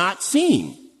things not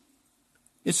seen.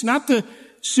 It's not the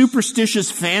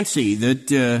superstitious fancy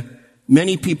that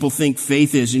many people think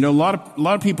faith is. You know, a lot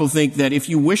of people think that if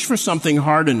you wish for something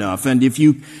hard enough and if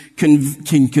you can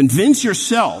convince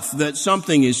yourself that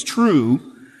something is true,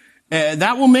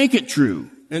 that will make it true.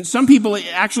 And some people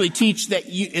actually teach that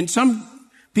and some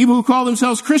people who call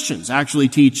themselves Christians actually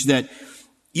teach that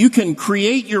you can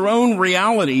create your own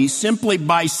reality simply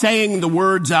by saying the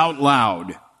words out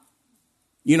loud.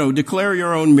 You know, declare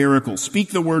your own miracle,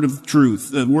 speak the word of truth,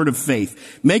 the word of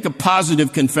faith, make a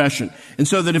positive confession. And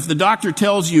so that if the doctor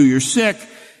tells you you're sick,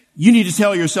 you need to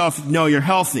tell yourself, no, you're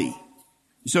healthy.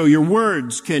 So your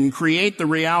words can create the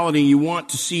reality you want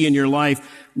to see in your life.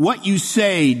 What you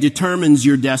say determines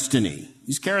your destiny.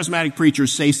 These charismatic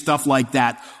preachers say stuff like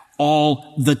that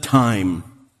all the time.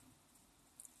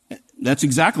 That's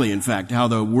exactly, in fact, how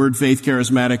the word faith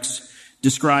charismatics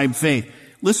describe faith.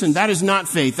 Listen, that is not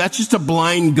faith. That's just a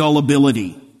blind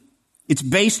gullibility. It's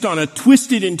based on a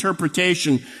twisted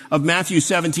interpretation of Matthew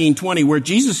 17:20, where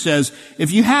Jesus says,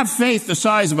 if you have faith the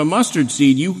size of a mustard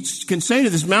seed, you can say to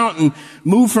this mountain,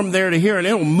 move from there to here, and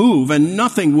it will move, and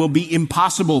nothing will be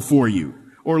impossible for you.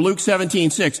 Or Luke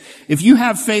 17:6, if you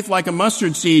have faith like a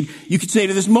mustard seed, you could say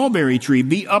to this mulberry tree,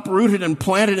 be uprooted and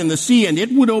planted in the sea, and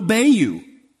it would obey you.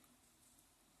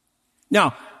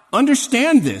 Now,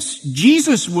 understand this.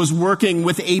 Jesus was working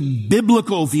with a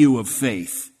biblical view of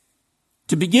faith.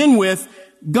 To begin with,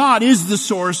 God is the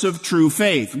source of true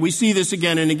faith. We see this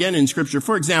again and again in Scripture.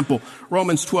 For example,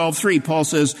 Romans 12:3, Paul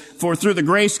says, for through the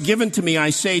grace given to me, I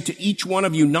say to each one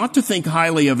of you not to think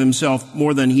highly of himself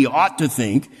more than he ought to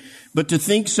think, but to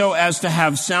think so as to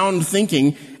have sound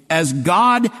thinking, as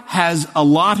God has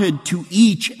allotted to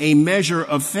each a measure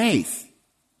of faith.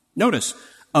 Notice,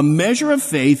 a measure of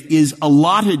faith is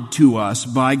allotted to us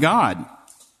by God.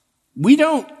 We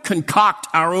don't concoct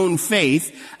our own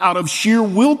faith out of sheer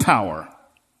willpower.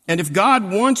 And if God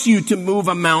wants you to move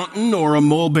a mountain or a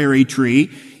mulberry tree,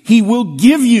 he will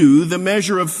give you the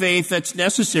measure of faith that's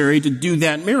necessary to do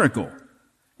that miracle.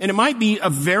 And it might be a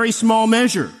very small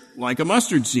measure, like a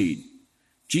mustard seed.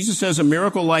 Jesus says a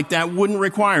miracle like that wouldn't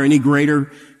require any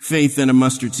greater faith than a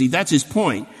mustard seed. That's his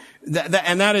point.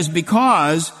 And that is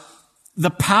because the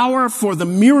power for the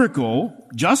miracle,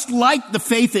 just like the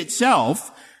faith itself,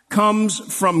 comes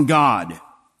from God.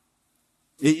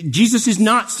 Jesus is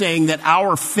not saying that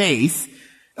our faith,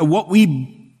 what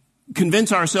we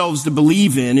convince ourselves to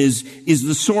believe in, is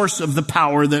the source of the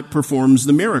power that performs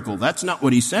the miracle. That's not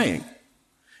what he's saying.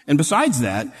 And besides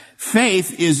that,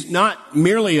 faith is not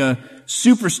merely a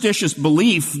superstitious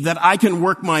belief that I can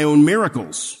work my own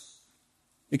miracles.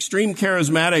 Extreme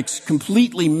charismatics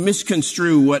completely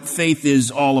misconstrue what faith is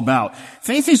all about.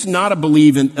 Faith is not a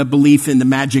belief in the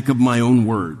magic of my own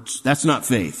words. That's not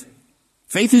faith.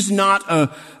 Faith is not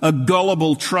a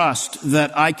gullible trust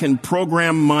that I can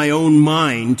program my own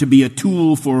mind to be a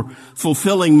tool for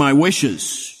fulfilling my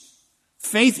wishes.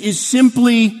 Faith is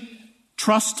simply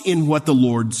trust in what the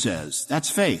Lord says. That's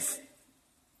faith.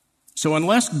 So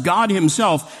unless God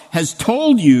himself has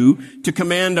told you to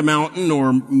command a mountain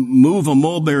or move a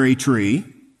mulberry tree,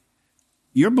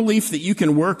 your belief that you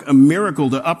can work a miracle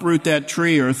to uproot that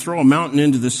tree or throw a mountain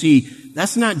into the sea,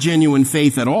 that's not genuine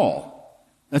faith at all.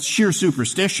 That's sheer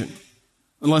superstition,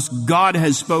 unless God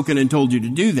has spoken and told you to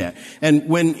do that. And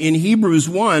when in Hebrews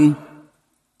 1,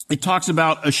 it talks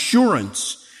about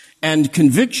assurance and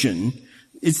conviction,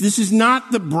 this is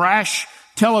not the brash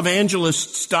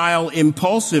televangelist style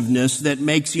impulsiveness that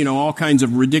makes, all kinds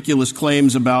of ridiculous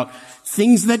claims about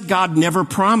things that God never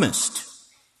promised.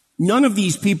 None of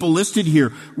these people listed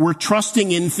here were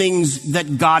trusting in things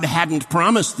that God hadn't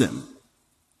promised them.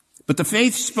 But the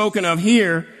faith spoken of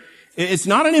here, it's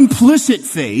not an implicit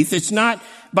faith. It's not,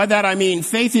 by that I mean,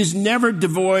 faith is never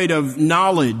devoid of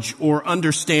knowledge or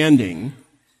understanding.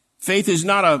 Faith is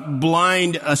not a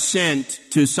blind assent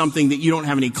to something that you don't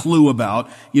have any clue about.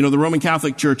 The Roman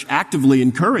Catholic Church actively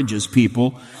encourages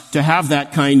people to have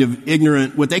that kind of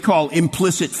ignorant, what they call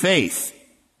implicit faith.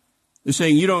 They're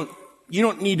saying you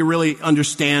don't need to really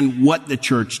understand what the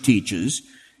church teaches.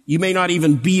 You may not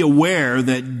even be aware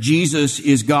that Jesus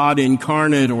is God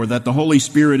incarnate or that the Holy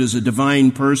Spirit is a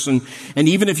divine person. And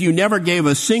even if you never gave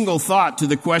a single thought to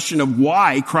the question of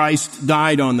why Christ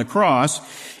died on the cross,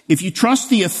 if you trust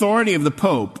the authority of the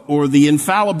Pope or the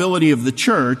infallibility of the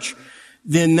church,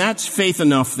 then that's faith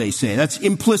enough, they say. That's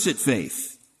implicit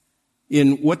faith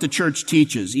in what the church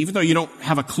teaches, even though you don't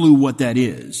have a clue what that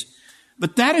is.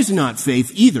 But that is not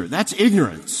faith either. That's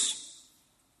ignorance.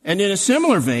 And in a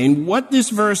similar vein, what this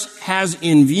verse has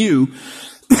in view,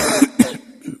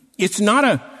 it's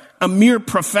not a mere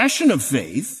profession of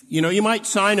faith. You might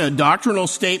sign a doctrinal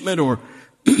statement or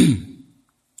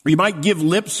you might give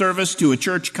lip service to a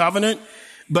church covenant,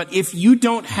 but if you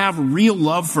don't have real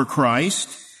love for Christ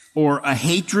or a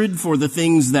hatred for the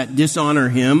things that dishonor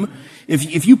him,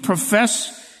 if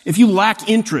you lack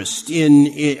interest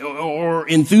in or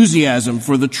enthusiasm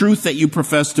for the truth that you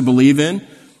profess to believe in,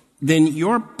 then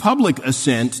your public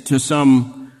assent to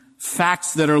some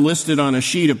facts that are listed on a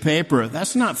sheet of paper,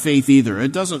 that's not faith either.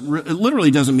 It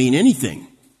literally doesn't mean anything.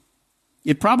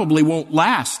 It probably won't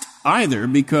last either,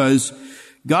 because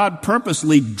God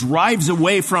purposely drives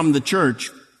away from the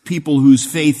church people whose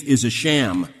faith is a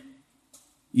sham.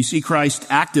 You see Christ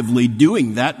actively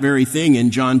doing that very thing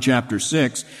in John chapter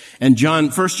 6. And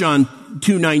 1 John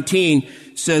 2:19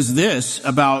 says this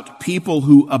about people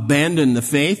who abandon the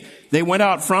faith. They went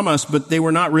out from us, but they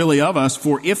were not really of us.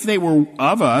 For if they were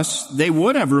of us, they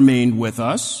would have remained with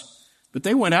us. But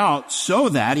they went out so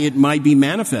that it might be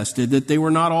manifested that they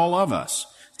were not all of us.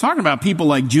 Talking about people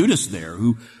like Judas there,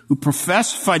 who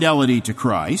profess fidelity to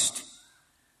Christ,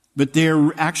 but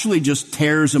they're actually just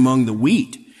tares among the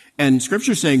wheat. And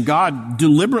Scripture's saying God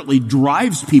deliberately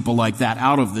drives people like that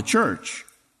out of the church.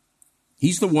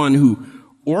 He's the one who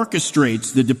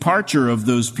orchestrates the departure of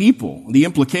those people. The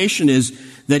implication is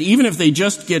that even if they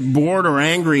just get bored or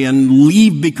angry and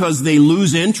leave because they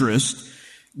lose interest,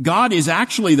 God is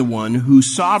actually the one who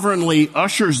sovereignly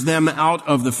ushers them out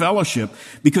of the fellowship,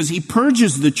 because he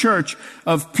purges the church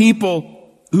of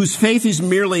people whose faith is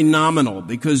merely nominal,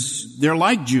 because they're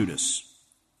like Judas.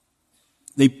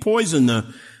 They poison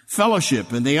the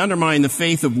fellowship and they undermine the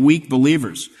faith of weak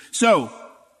believers. So,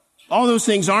 all those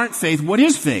things aren't faith. What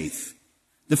is faith?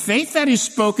 The faith that is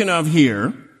spoken of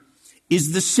here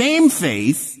is the same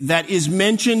faith that is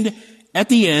mentioned at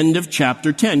the end of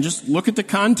chapter 10. Just look at the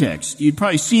context. You'd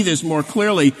probably see this more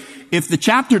clearly if the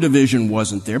chapter division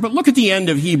wasn't there. But look at the end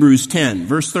of Hebrews 10,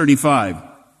 verse 35.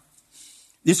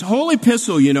 This whole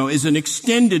epistle, is an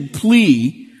extended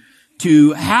plea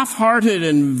to half-hearted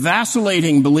and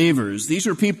vacillating believers. These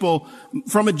are people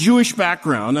from a Jewish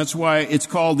background. That's why it's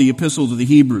called the Epistle to the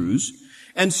Hebrews.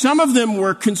 And some of them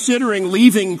were considering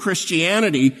leaving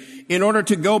Christianity in order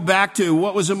to go back to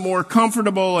what was a more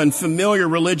comfortable and familiar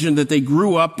religion that they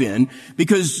grew up in,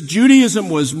 because Judaism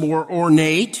was more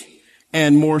ornate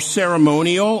and more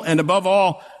ceremonial and, above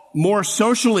all, more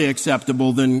socially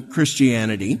acceptable than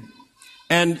Christianity.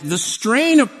 And the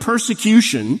strain of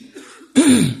persecution,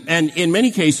 and in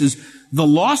many cases, the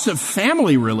loss of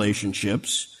family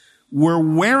relationships, were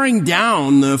wearing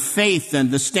down the faith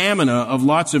and the stamina of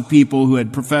lots of people who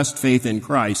had professed faith in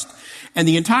Christ. And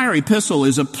the entire epistle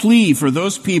is a plea for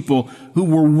those people who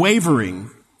were wavering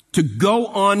to go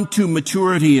on to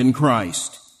maturity in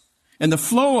Christ. And the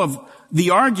flow of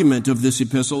the argument of this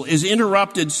epistle is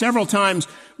interrupted several times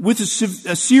with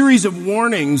a series of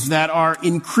warnings that are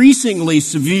increasingly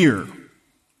severe.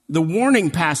 The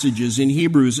warning passages in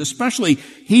Hebrews, especially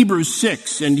Hebrews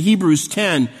 6 and Hebrews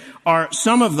 10, are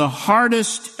some of the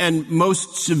hardest and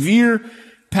most severe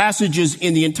passages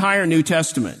in the entire New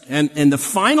Testament. And the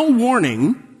final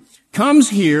warning comes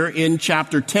here in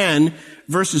chapter 10,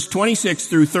 verses 26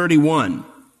 through 31.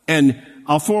 And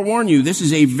I'll forewarn you, this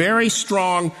is a very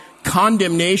strong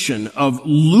condemnation of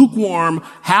lukewarm,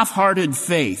 half-hearted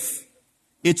faith.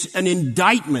 It's an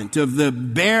indictment of the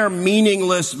bare,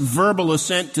 meaningless, verbal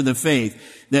assent to the faith.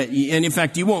 And in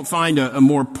fact, you won't find a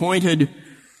more pointed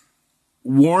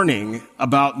warning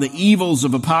about the evils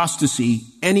of apostasy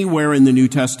anywhere in the New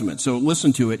Testament. So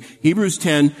listen to it. Hebrews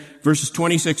 10, verses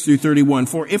 26 through 31.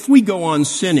 For if we go on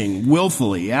sinning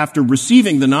willfully after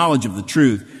receiving the knowledge of the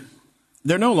truth,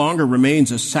 there no longer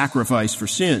remains a sacrifice for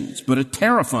sins, but a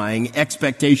terrifying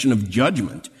expectation of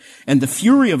judgment and the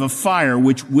fury of a fire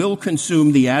which will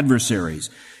consume the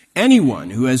adversaries. Anyone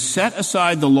who has set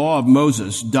aside the law of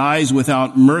Moses dies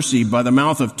without mercy by the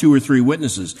mouth of 2 or 3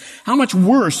 witnesses. How much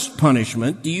worse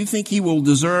punishment do you think he will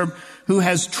deserve who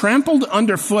has trampled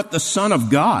underfoot the Son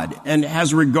of God and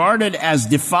has regarded as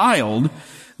defiled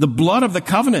the blood of the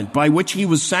covenant by which he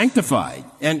was sanctified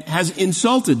and has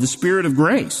insulted the Spirit of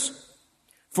grace?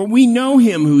 For we know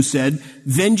him who said,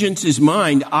 vengeance is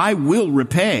mine, I will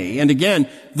repay. And again,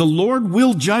 the Lord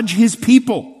will judge his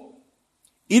people.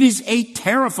 It is a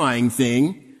terrifying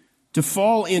thing to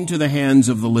fall into the hands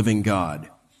of the living God.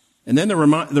 And then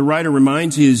the writer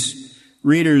reminds his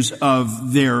readers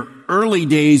of their early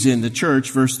days in the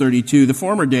church, verse 32, the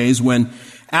former days when,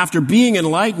 after being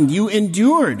enlightened, you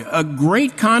endured a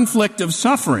great conflict of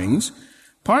sufferings,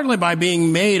 partly by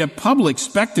being made a public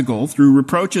spectacle through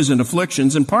reproaches and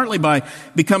afflictions, and partly by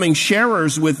becoming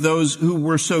sharers with those who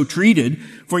were so treated.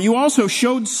 For you also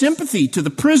showed sympathy to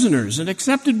the prisoners and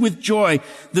accepted with joy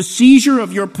the seizure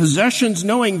of your possessions,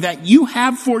 knowing that you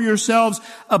have for yourselves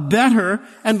a better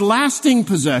and lasting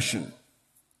possession.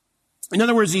 In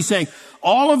other words, he's saying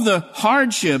all of the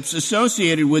hardships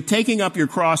associated with taking up your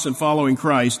cross and following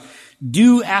Christ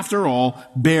do, after all,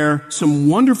 bear some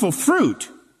wonderful fruit.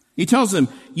 He tells them,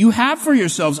 you have for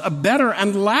yourselves a better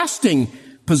and lasting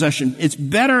possession. It's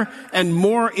better and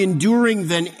more enduring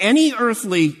than any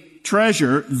earthly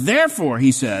treasure. Therefore,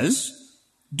 he says,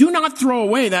 do not throw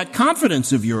away that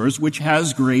confidence of yours, which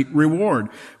has great reward.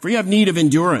 For you have need of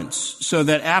endurance, so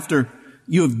that after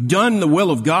you have done the will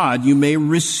of God, you may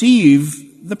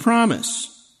receive the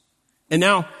promise. And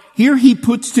now, here he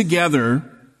puts together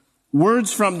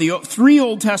words from the 3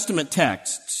 Old Testament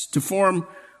texts to form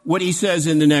what he says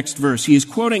in the next verse. He is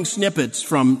quoting snippets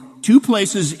from 2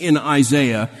 places in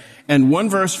Isaiah and 1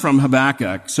 verse from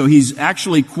Habakkuk. So he's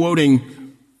actually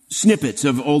quoting snippets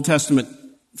of Old Testament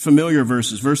familiar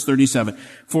verses. Verse 37,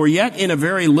 for yet in a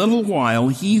very little while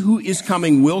he who is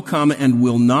coming will come and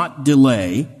will not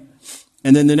delay.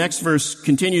 And then the next verse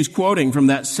continues quoting from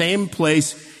that same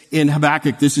place in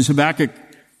Habakkuk. This is Habakkuk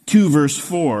 2 verse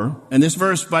 4. And this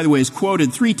verse, by the way, is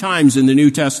quoted 3 times in the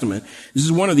New Testament. This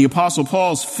is one of the Apostle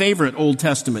Paul's favorite Old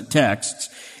Testament texts.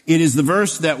 It is the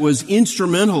verse that was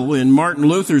instrumental in Martin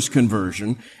Luther's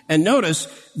conversion. And notice,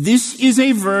 this is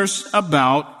a verse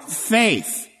about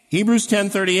faith. Hebrews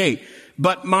 10:38.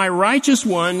 But my righteous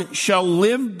one shall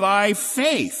live by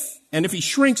faith. And if he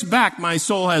shrinks back, my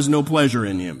soul has no pleasure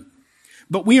in him.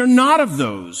 But we are not of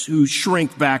those who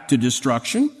shrink back to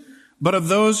destruction, but of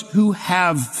those who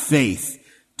have faith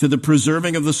to the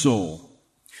preserving of the soul.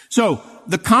 So,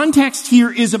 the context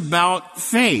here is about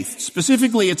faith.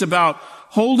 Specifically, it's about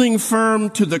holding firm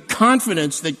to the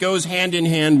confidence that goes hand in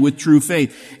hand with true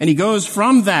faith. And he goes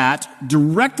from that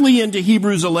directly into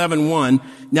Hebrews 11:1.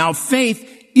 Now, faith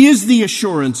is the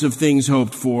assurance of things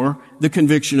hoped for, the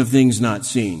conviction of things not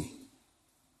seen.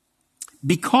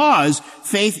 Because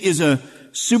faith is a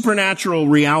supernatural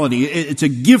reality, it's a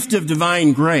gift of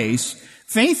divine grace,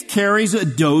 faith carries a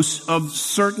dose of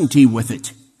certainty with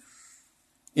it.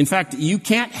 In fact, you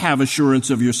can't have assurance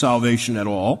of your salvation at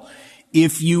all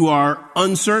if you are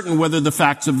uncertain whether the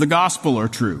facts of the gospel are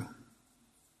true.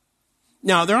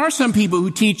 Now, there are some people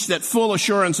who teach that full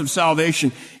assurance of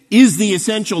salvation is the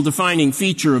essential defining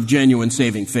feature of genuine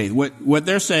saving faith. What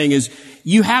they're saying is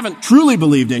you haven't truly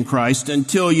believed in Christ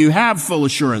until you have full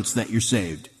assurance that you're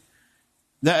saved.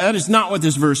 That is not what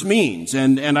this verse means.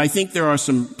 And I think there are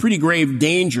some pretty grave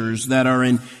dangers that are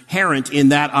inherent in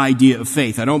that idea of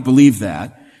faith. I don't believe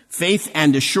that. Faith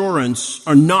and assurance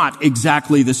are not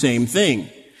exactly the same thing.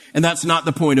 And that's not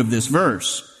the point of this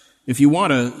verse. If you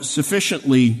want a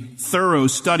sufficiently thorough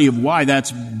study of why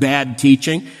that's bad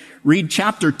teaching, read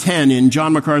chapter 10 in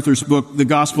John MacArthur's book, The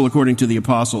Gospel According to the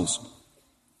Apostles.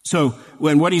 So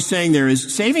what he's saying there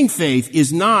is saving faith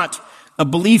is not a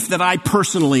belief that I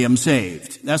personally am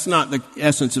saved. That's not the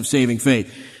essence of saving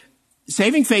faith.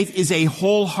 Saving faith is a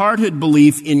wholehearted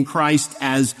belief in Christ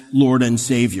as Lord and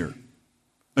Savior.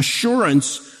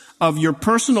 Assurance of your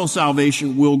personal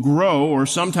salvation will grow or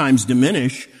sometimes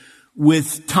diminish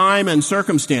with time and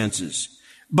circumstances.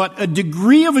 But a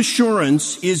degree of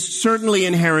assurance is certainly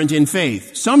inherent in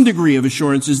faith. Some degree of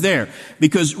assurance is there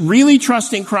because really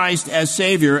trusting Christ as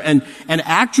Savior and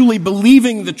actually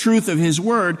believing the truth of His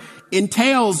Word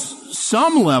entails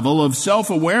some level of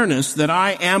self-awareness that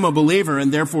I am a believer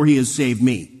and therefore He has saved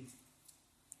me.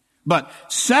 But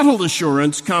settled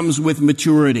assurance comes with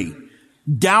maturity.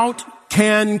 Doubt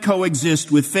can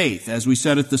coexist with faith, as we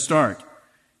said at the start.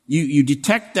 You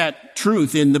detect that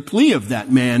truth in the plea of that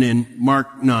man in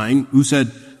Mark 9 who said,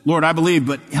 Lord, I believe,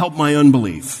 but help my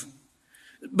unbelief.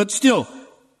 But still,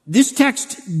 this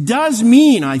text does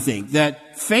mean, I think,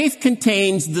 that faith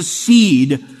contains the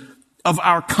seed of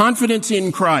our confidence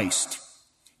in Christ.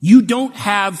 You don't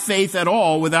have faith at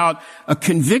all without a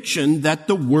conviction that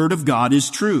the Word of God is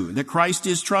true, that Christ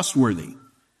is trustworthy.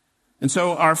 And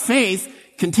so our faith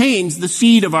contains the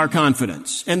seed of our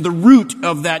confidence, and the root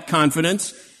of that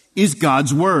confidence is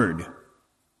God's Word.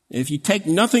 If you take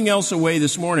nothing else away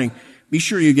this morning, be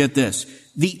sure you get this.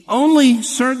 The only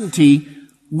certainty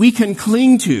we can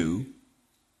cling to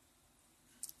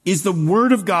is the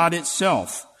Word of God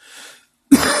itself.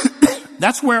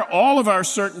 That's where all of our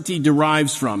certainty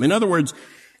derives from. In other words,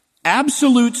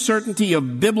 absolute certainty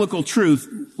of biblical truth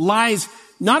lies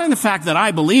not in the fact that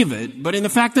I believe it, but in the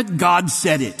fact that God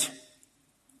said it.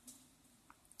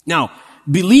 Now,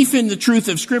 belief in the truth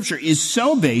of Scripture is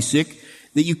so basic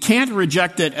that you can't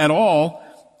reject it at all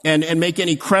and make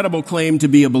any credible claim to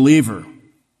be a believer.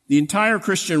 The entire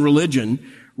Christian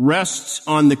religion rests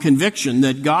on the conviction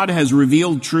that God has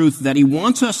revealed truth that He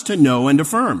wants us to know and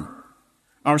affirm.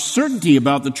 Our certainty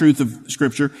about the truth of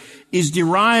Scripture is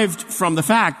derived from the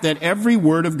fact that every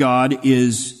word of God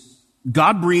is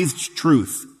God-breathed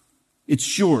truth. It's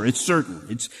sure, it's certain,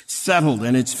 it's settled,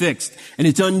 and it's fixed, and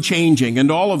it's unchanging, and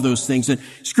all of those things. And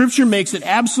Scripture makes it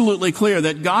absolutely clear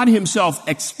that God Himself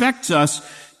expects us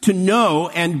to know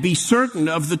and be certain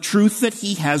of the truth that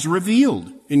He has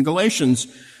revealed. In Galatians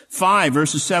 5,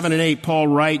 verses 7 and 8, Paul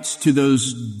writes to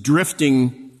those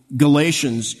drifting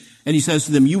Galatians, and he says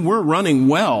to them, you were running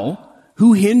well.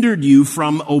 Who hindered you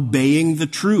from obeying the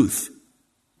truth?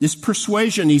 This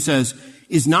persuasion, he says,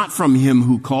 is not from Him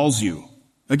who calls you.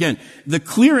 Again, the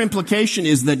clear implication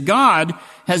is that God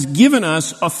has given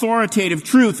us authoritative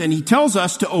truth and He tells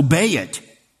us to obey it.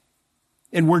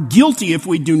 And we're guilty if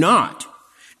we do not.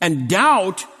 And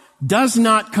doubt does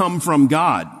not come from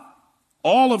God.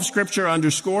 All of Scripture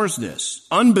underscores this.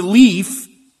 Unbelief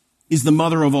is the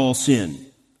mother of all sin.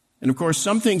 And of course,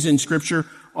 some things in Scripture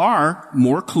are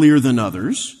more clear than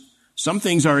others. Some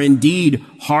things are indeed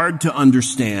hard to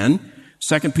understand.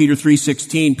 2 Peter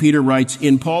 3:16, Peter writes,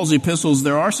 in Paul's epistles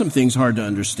there are some things hard to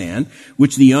understand,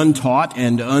 which the untaught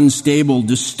and unstable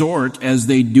distort, as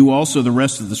they do also the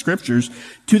rest of the Scriptures,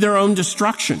 to their own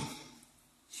destruction.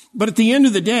 But at the end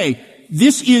of the day,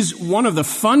 this is one of the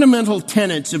fundamental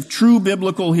tenets of true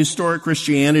biblical historic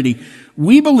Christianity.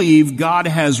 We believe God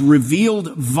has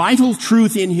revealed vital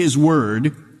truth in His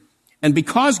Word, and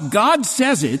because God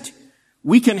says it,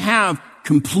 we can have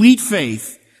complete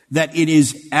faith that it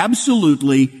is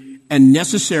absolutely and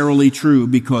necessarily true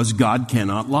because God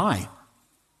cannot lie.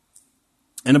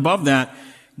 And above that,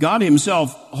 God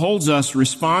Himself holds us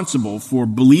responsible for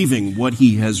believing what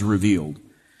He has revealed.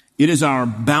 It is our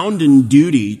bounden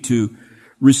duty to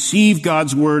receive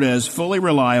God's Word as fully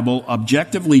reliable,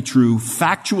 objectively true,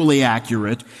 factually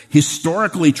accurate,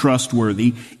 historically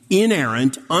trustworthy,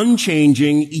 inerrant,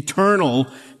 unchanging, eternal,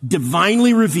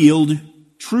 divinely revealed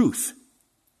truth.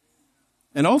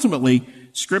 And ultimately,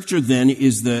 Scripture then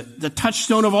is the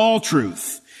touchstone of all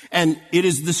truth. And it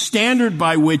is the standard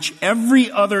by which every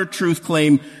other truth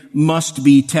claim must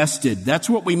be tested. That's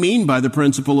what we mean by the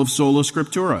principle of sola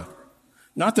scriptura.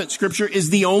 Not that Scripture is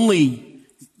the only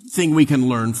thing we can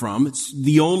learn from. It's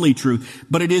the only truth.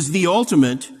 But it is the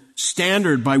ultimate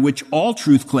standard by which all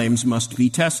truth claims must be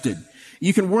tested.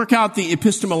 You can work out the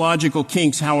epistemological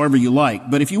kinks however you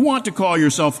like, but if you want to call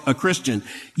yourself a Christian,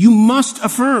 you must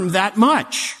affirm that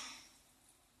much.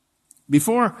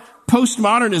 Before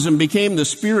postmodernism became the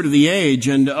spirit of the age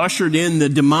and ushered in the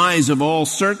demise of all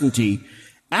certainty,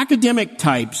 academic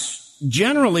types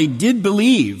generally did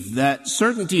believe that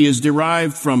certainty is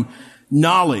derived from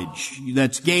knowledge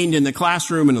that's gained in the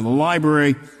classroom and in the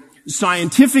library.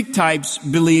 Scientific types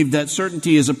believed that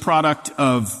certainty is a product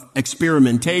of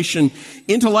experimentation.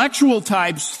 Intellectual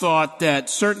types thought that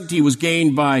certainty was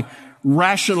gained by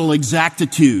rational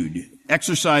exactitude,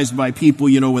 exercised by people,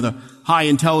 with a high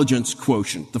intelligence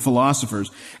quotient, the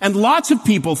philosophers. And lots of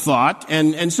people thought,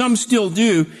 and some still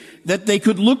do, that they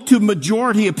could look to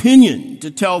majority opinion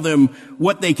to tell them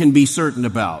what they can be certain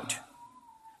about.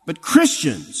 But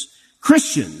Christians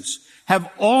have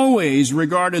always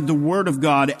regarded the Word of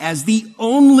God as the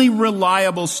only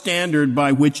reliable standard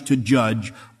by which to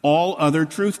judge all other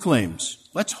truth claims.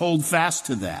 Let's hold fast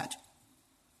to that.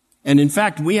 And in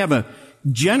fact, we have a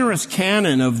generous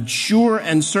canon of sure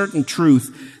and certain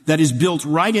truth that is built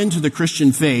right into the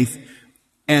Christian faith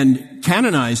and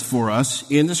canonized for us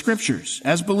in the Scriptures.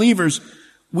 As believers,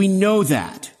 we know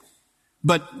that.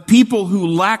 But people who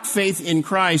lack faith in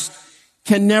Christ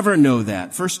can never know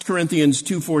that. 1 Corinthians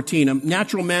 2:14, a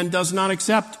natural man does not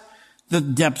accept the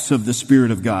depths of the Spirit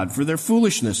of God, for they're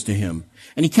foolishness to him.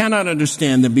 And he cannot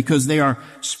understand them because they are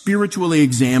spiritually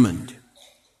examined.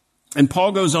 And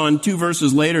Paul goes on 2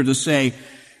 verses later to say,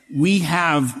 we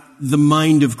have the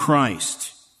mind of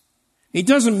Christ. It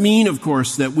doesn't mean, of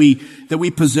course, that we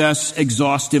possess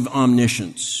exhaustive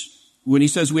omniscience. When he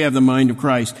says we have the mind of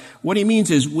Christ, what he means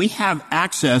is we have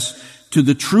access to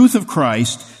the truth of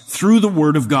Christ through the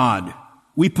Word of God.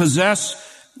 We possess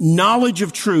knowledge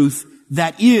of truth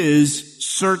that is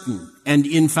certain and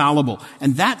infallible.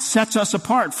 And that sets us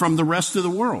apart from the rest of the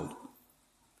world.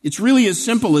 It's really as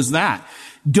simple as that.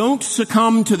 Don't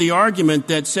succumb to the argument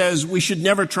that says we should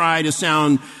never try to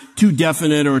sound too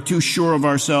definite or too sure of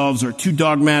ourselves or too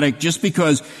dogmatic just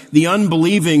because the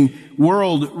unbelieving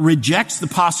world rejects the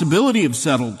possibility of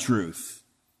settled truth.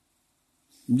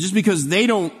 Just because they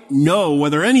don't know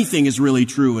whether anything is really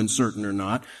true and certain or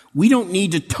not, we don't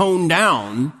need to tone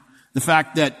down the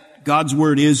fact that God's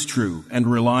Word is true and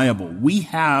reliable. We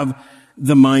have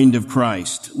the mind of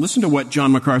Christ. Listen to what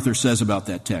John MacArthur says about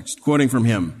that text, quoting from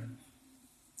him.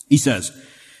 He says,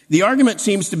 the argument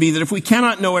seems to be that if we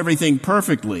cannot know everything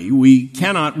perfectly, we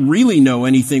cannot really know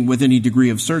anything with any degree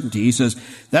of certainty. He says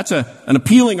that's an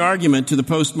appealing argument to the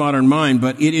postmodern mind,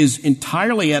 but it is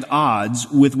entirely at odds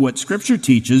with what Scripture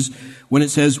teaches when it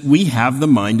says we have the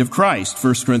mind of Christ,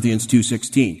 1 Corinthians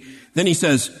 2:16. Then he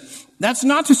says, that's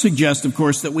not to suggest, of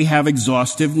course, that we have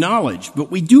exhaustive knowledge,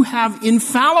 but we do have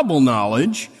infallible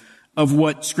knowledge of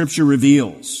what Scripture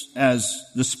reveals. As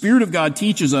the Spirit of God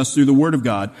teaches us through the Word of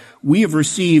God, we have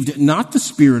received not the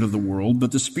spirit of the world,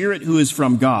 but the Spirit who is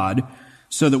from God,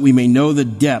 so that we may know the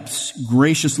depths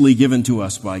graciously given to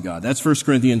us by God. That's 1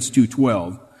 Corinthians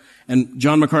 2:12. And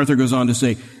John MacArthur goes on to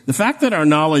say, the fact that our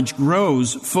knowledge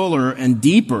grows fuller and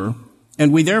deeper,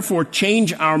 and we therefore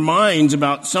change our minds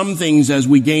about some things as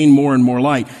we gain more and more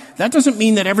light, that doesn't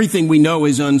mean that everything we know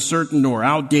is uncertain or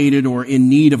outdated or in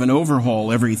need of an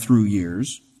overhaul every few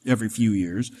years.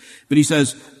 But he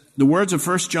says, the words of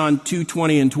 1 John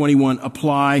 2:20 and 21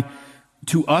 apply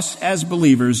to us as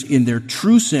believers in their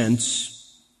true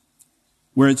sense,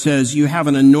 where it says, you have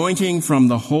an anointing from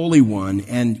the Holy One,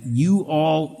 and you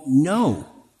all know.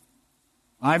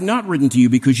 I have not written to you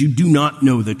because you do not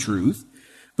know the truth,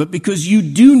 but because you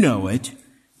do know it,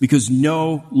 because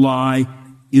no lie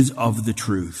is of the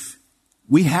truth.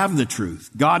 We have the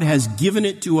truth. God has given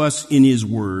it to us in His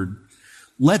Word.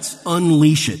 Let's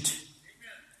unleash it.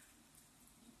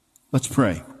 Let's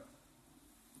pray.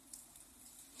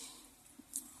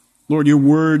 Lord, your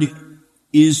Word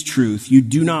is truth. You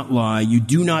do not lie. You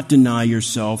do not deny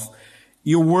yourself.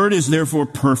 Your Word is therefore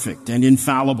perfect and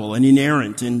infallible and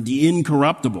inerrant and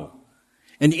incorruptible.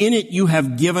 And in it you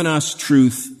have given us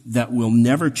truth that will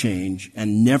never change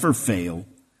and never fail,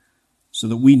 so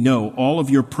that we know all of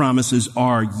your promises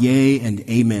are yea and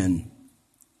amen.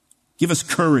 Give us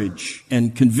courage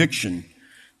and conviction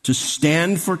to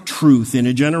stand for truth in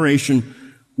a generation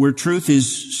where truth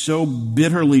is so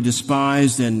bitterly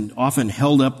despised and often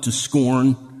held up to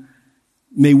scorn.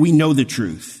 May we know the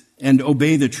truth and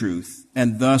obey the truth,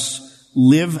 and thus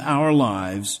live our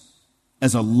lives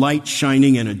as a light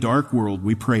shining in a dark world,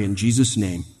 we pray in Jesus'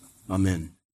 name.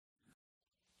 Amen.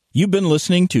 You've been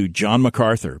listening to John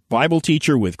MacArthur, Bible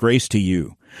teacher with Grace to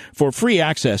You. For free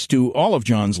access to all of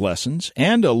John's lessons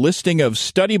and a listing of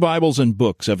study Bibles and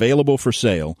books available for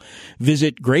sale,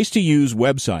 visit Grace to You's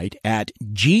website at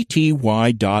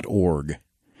gty.org.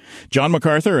 John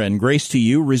MacArthur and Grace to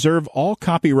You reserve all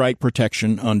copyright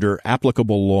protection under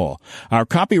applicable law. Our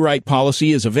copyright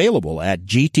policy is available at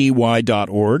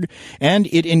gty.org, and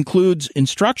it includes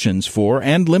instructions for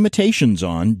and limitations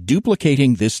on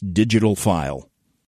duplicating this digital file.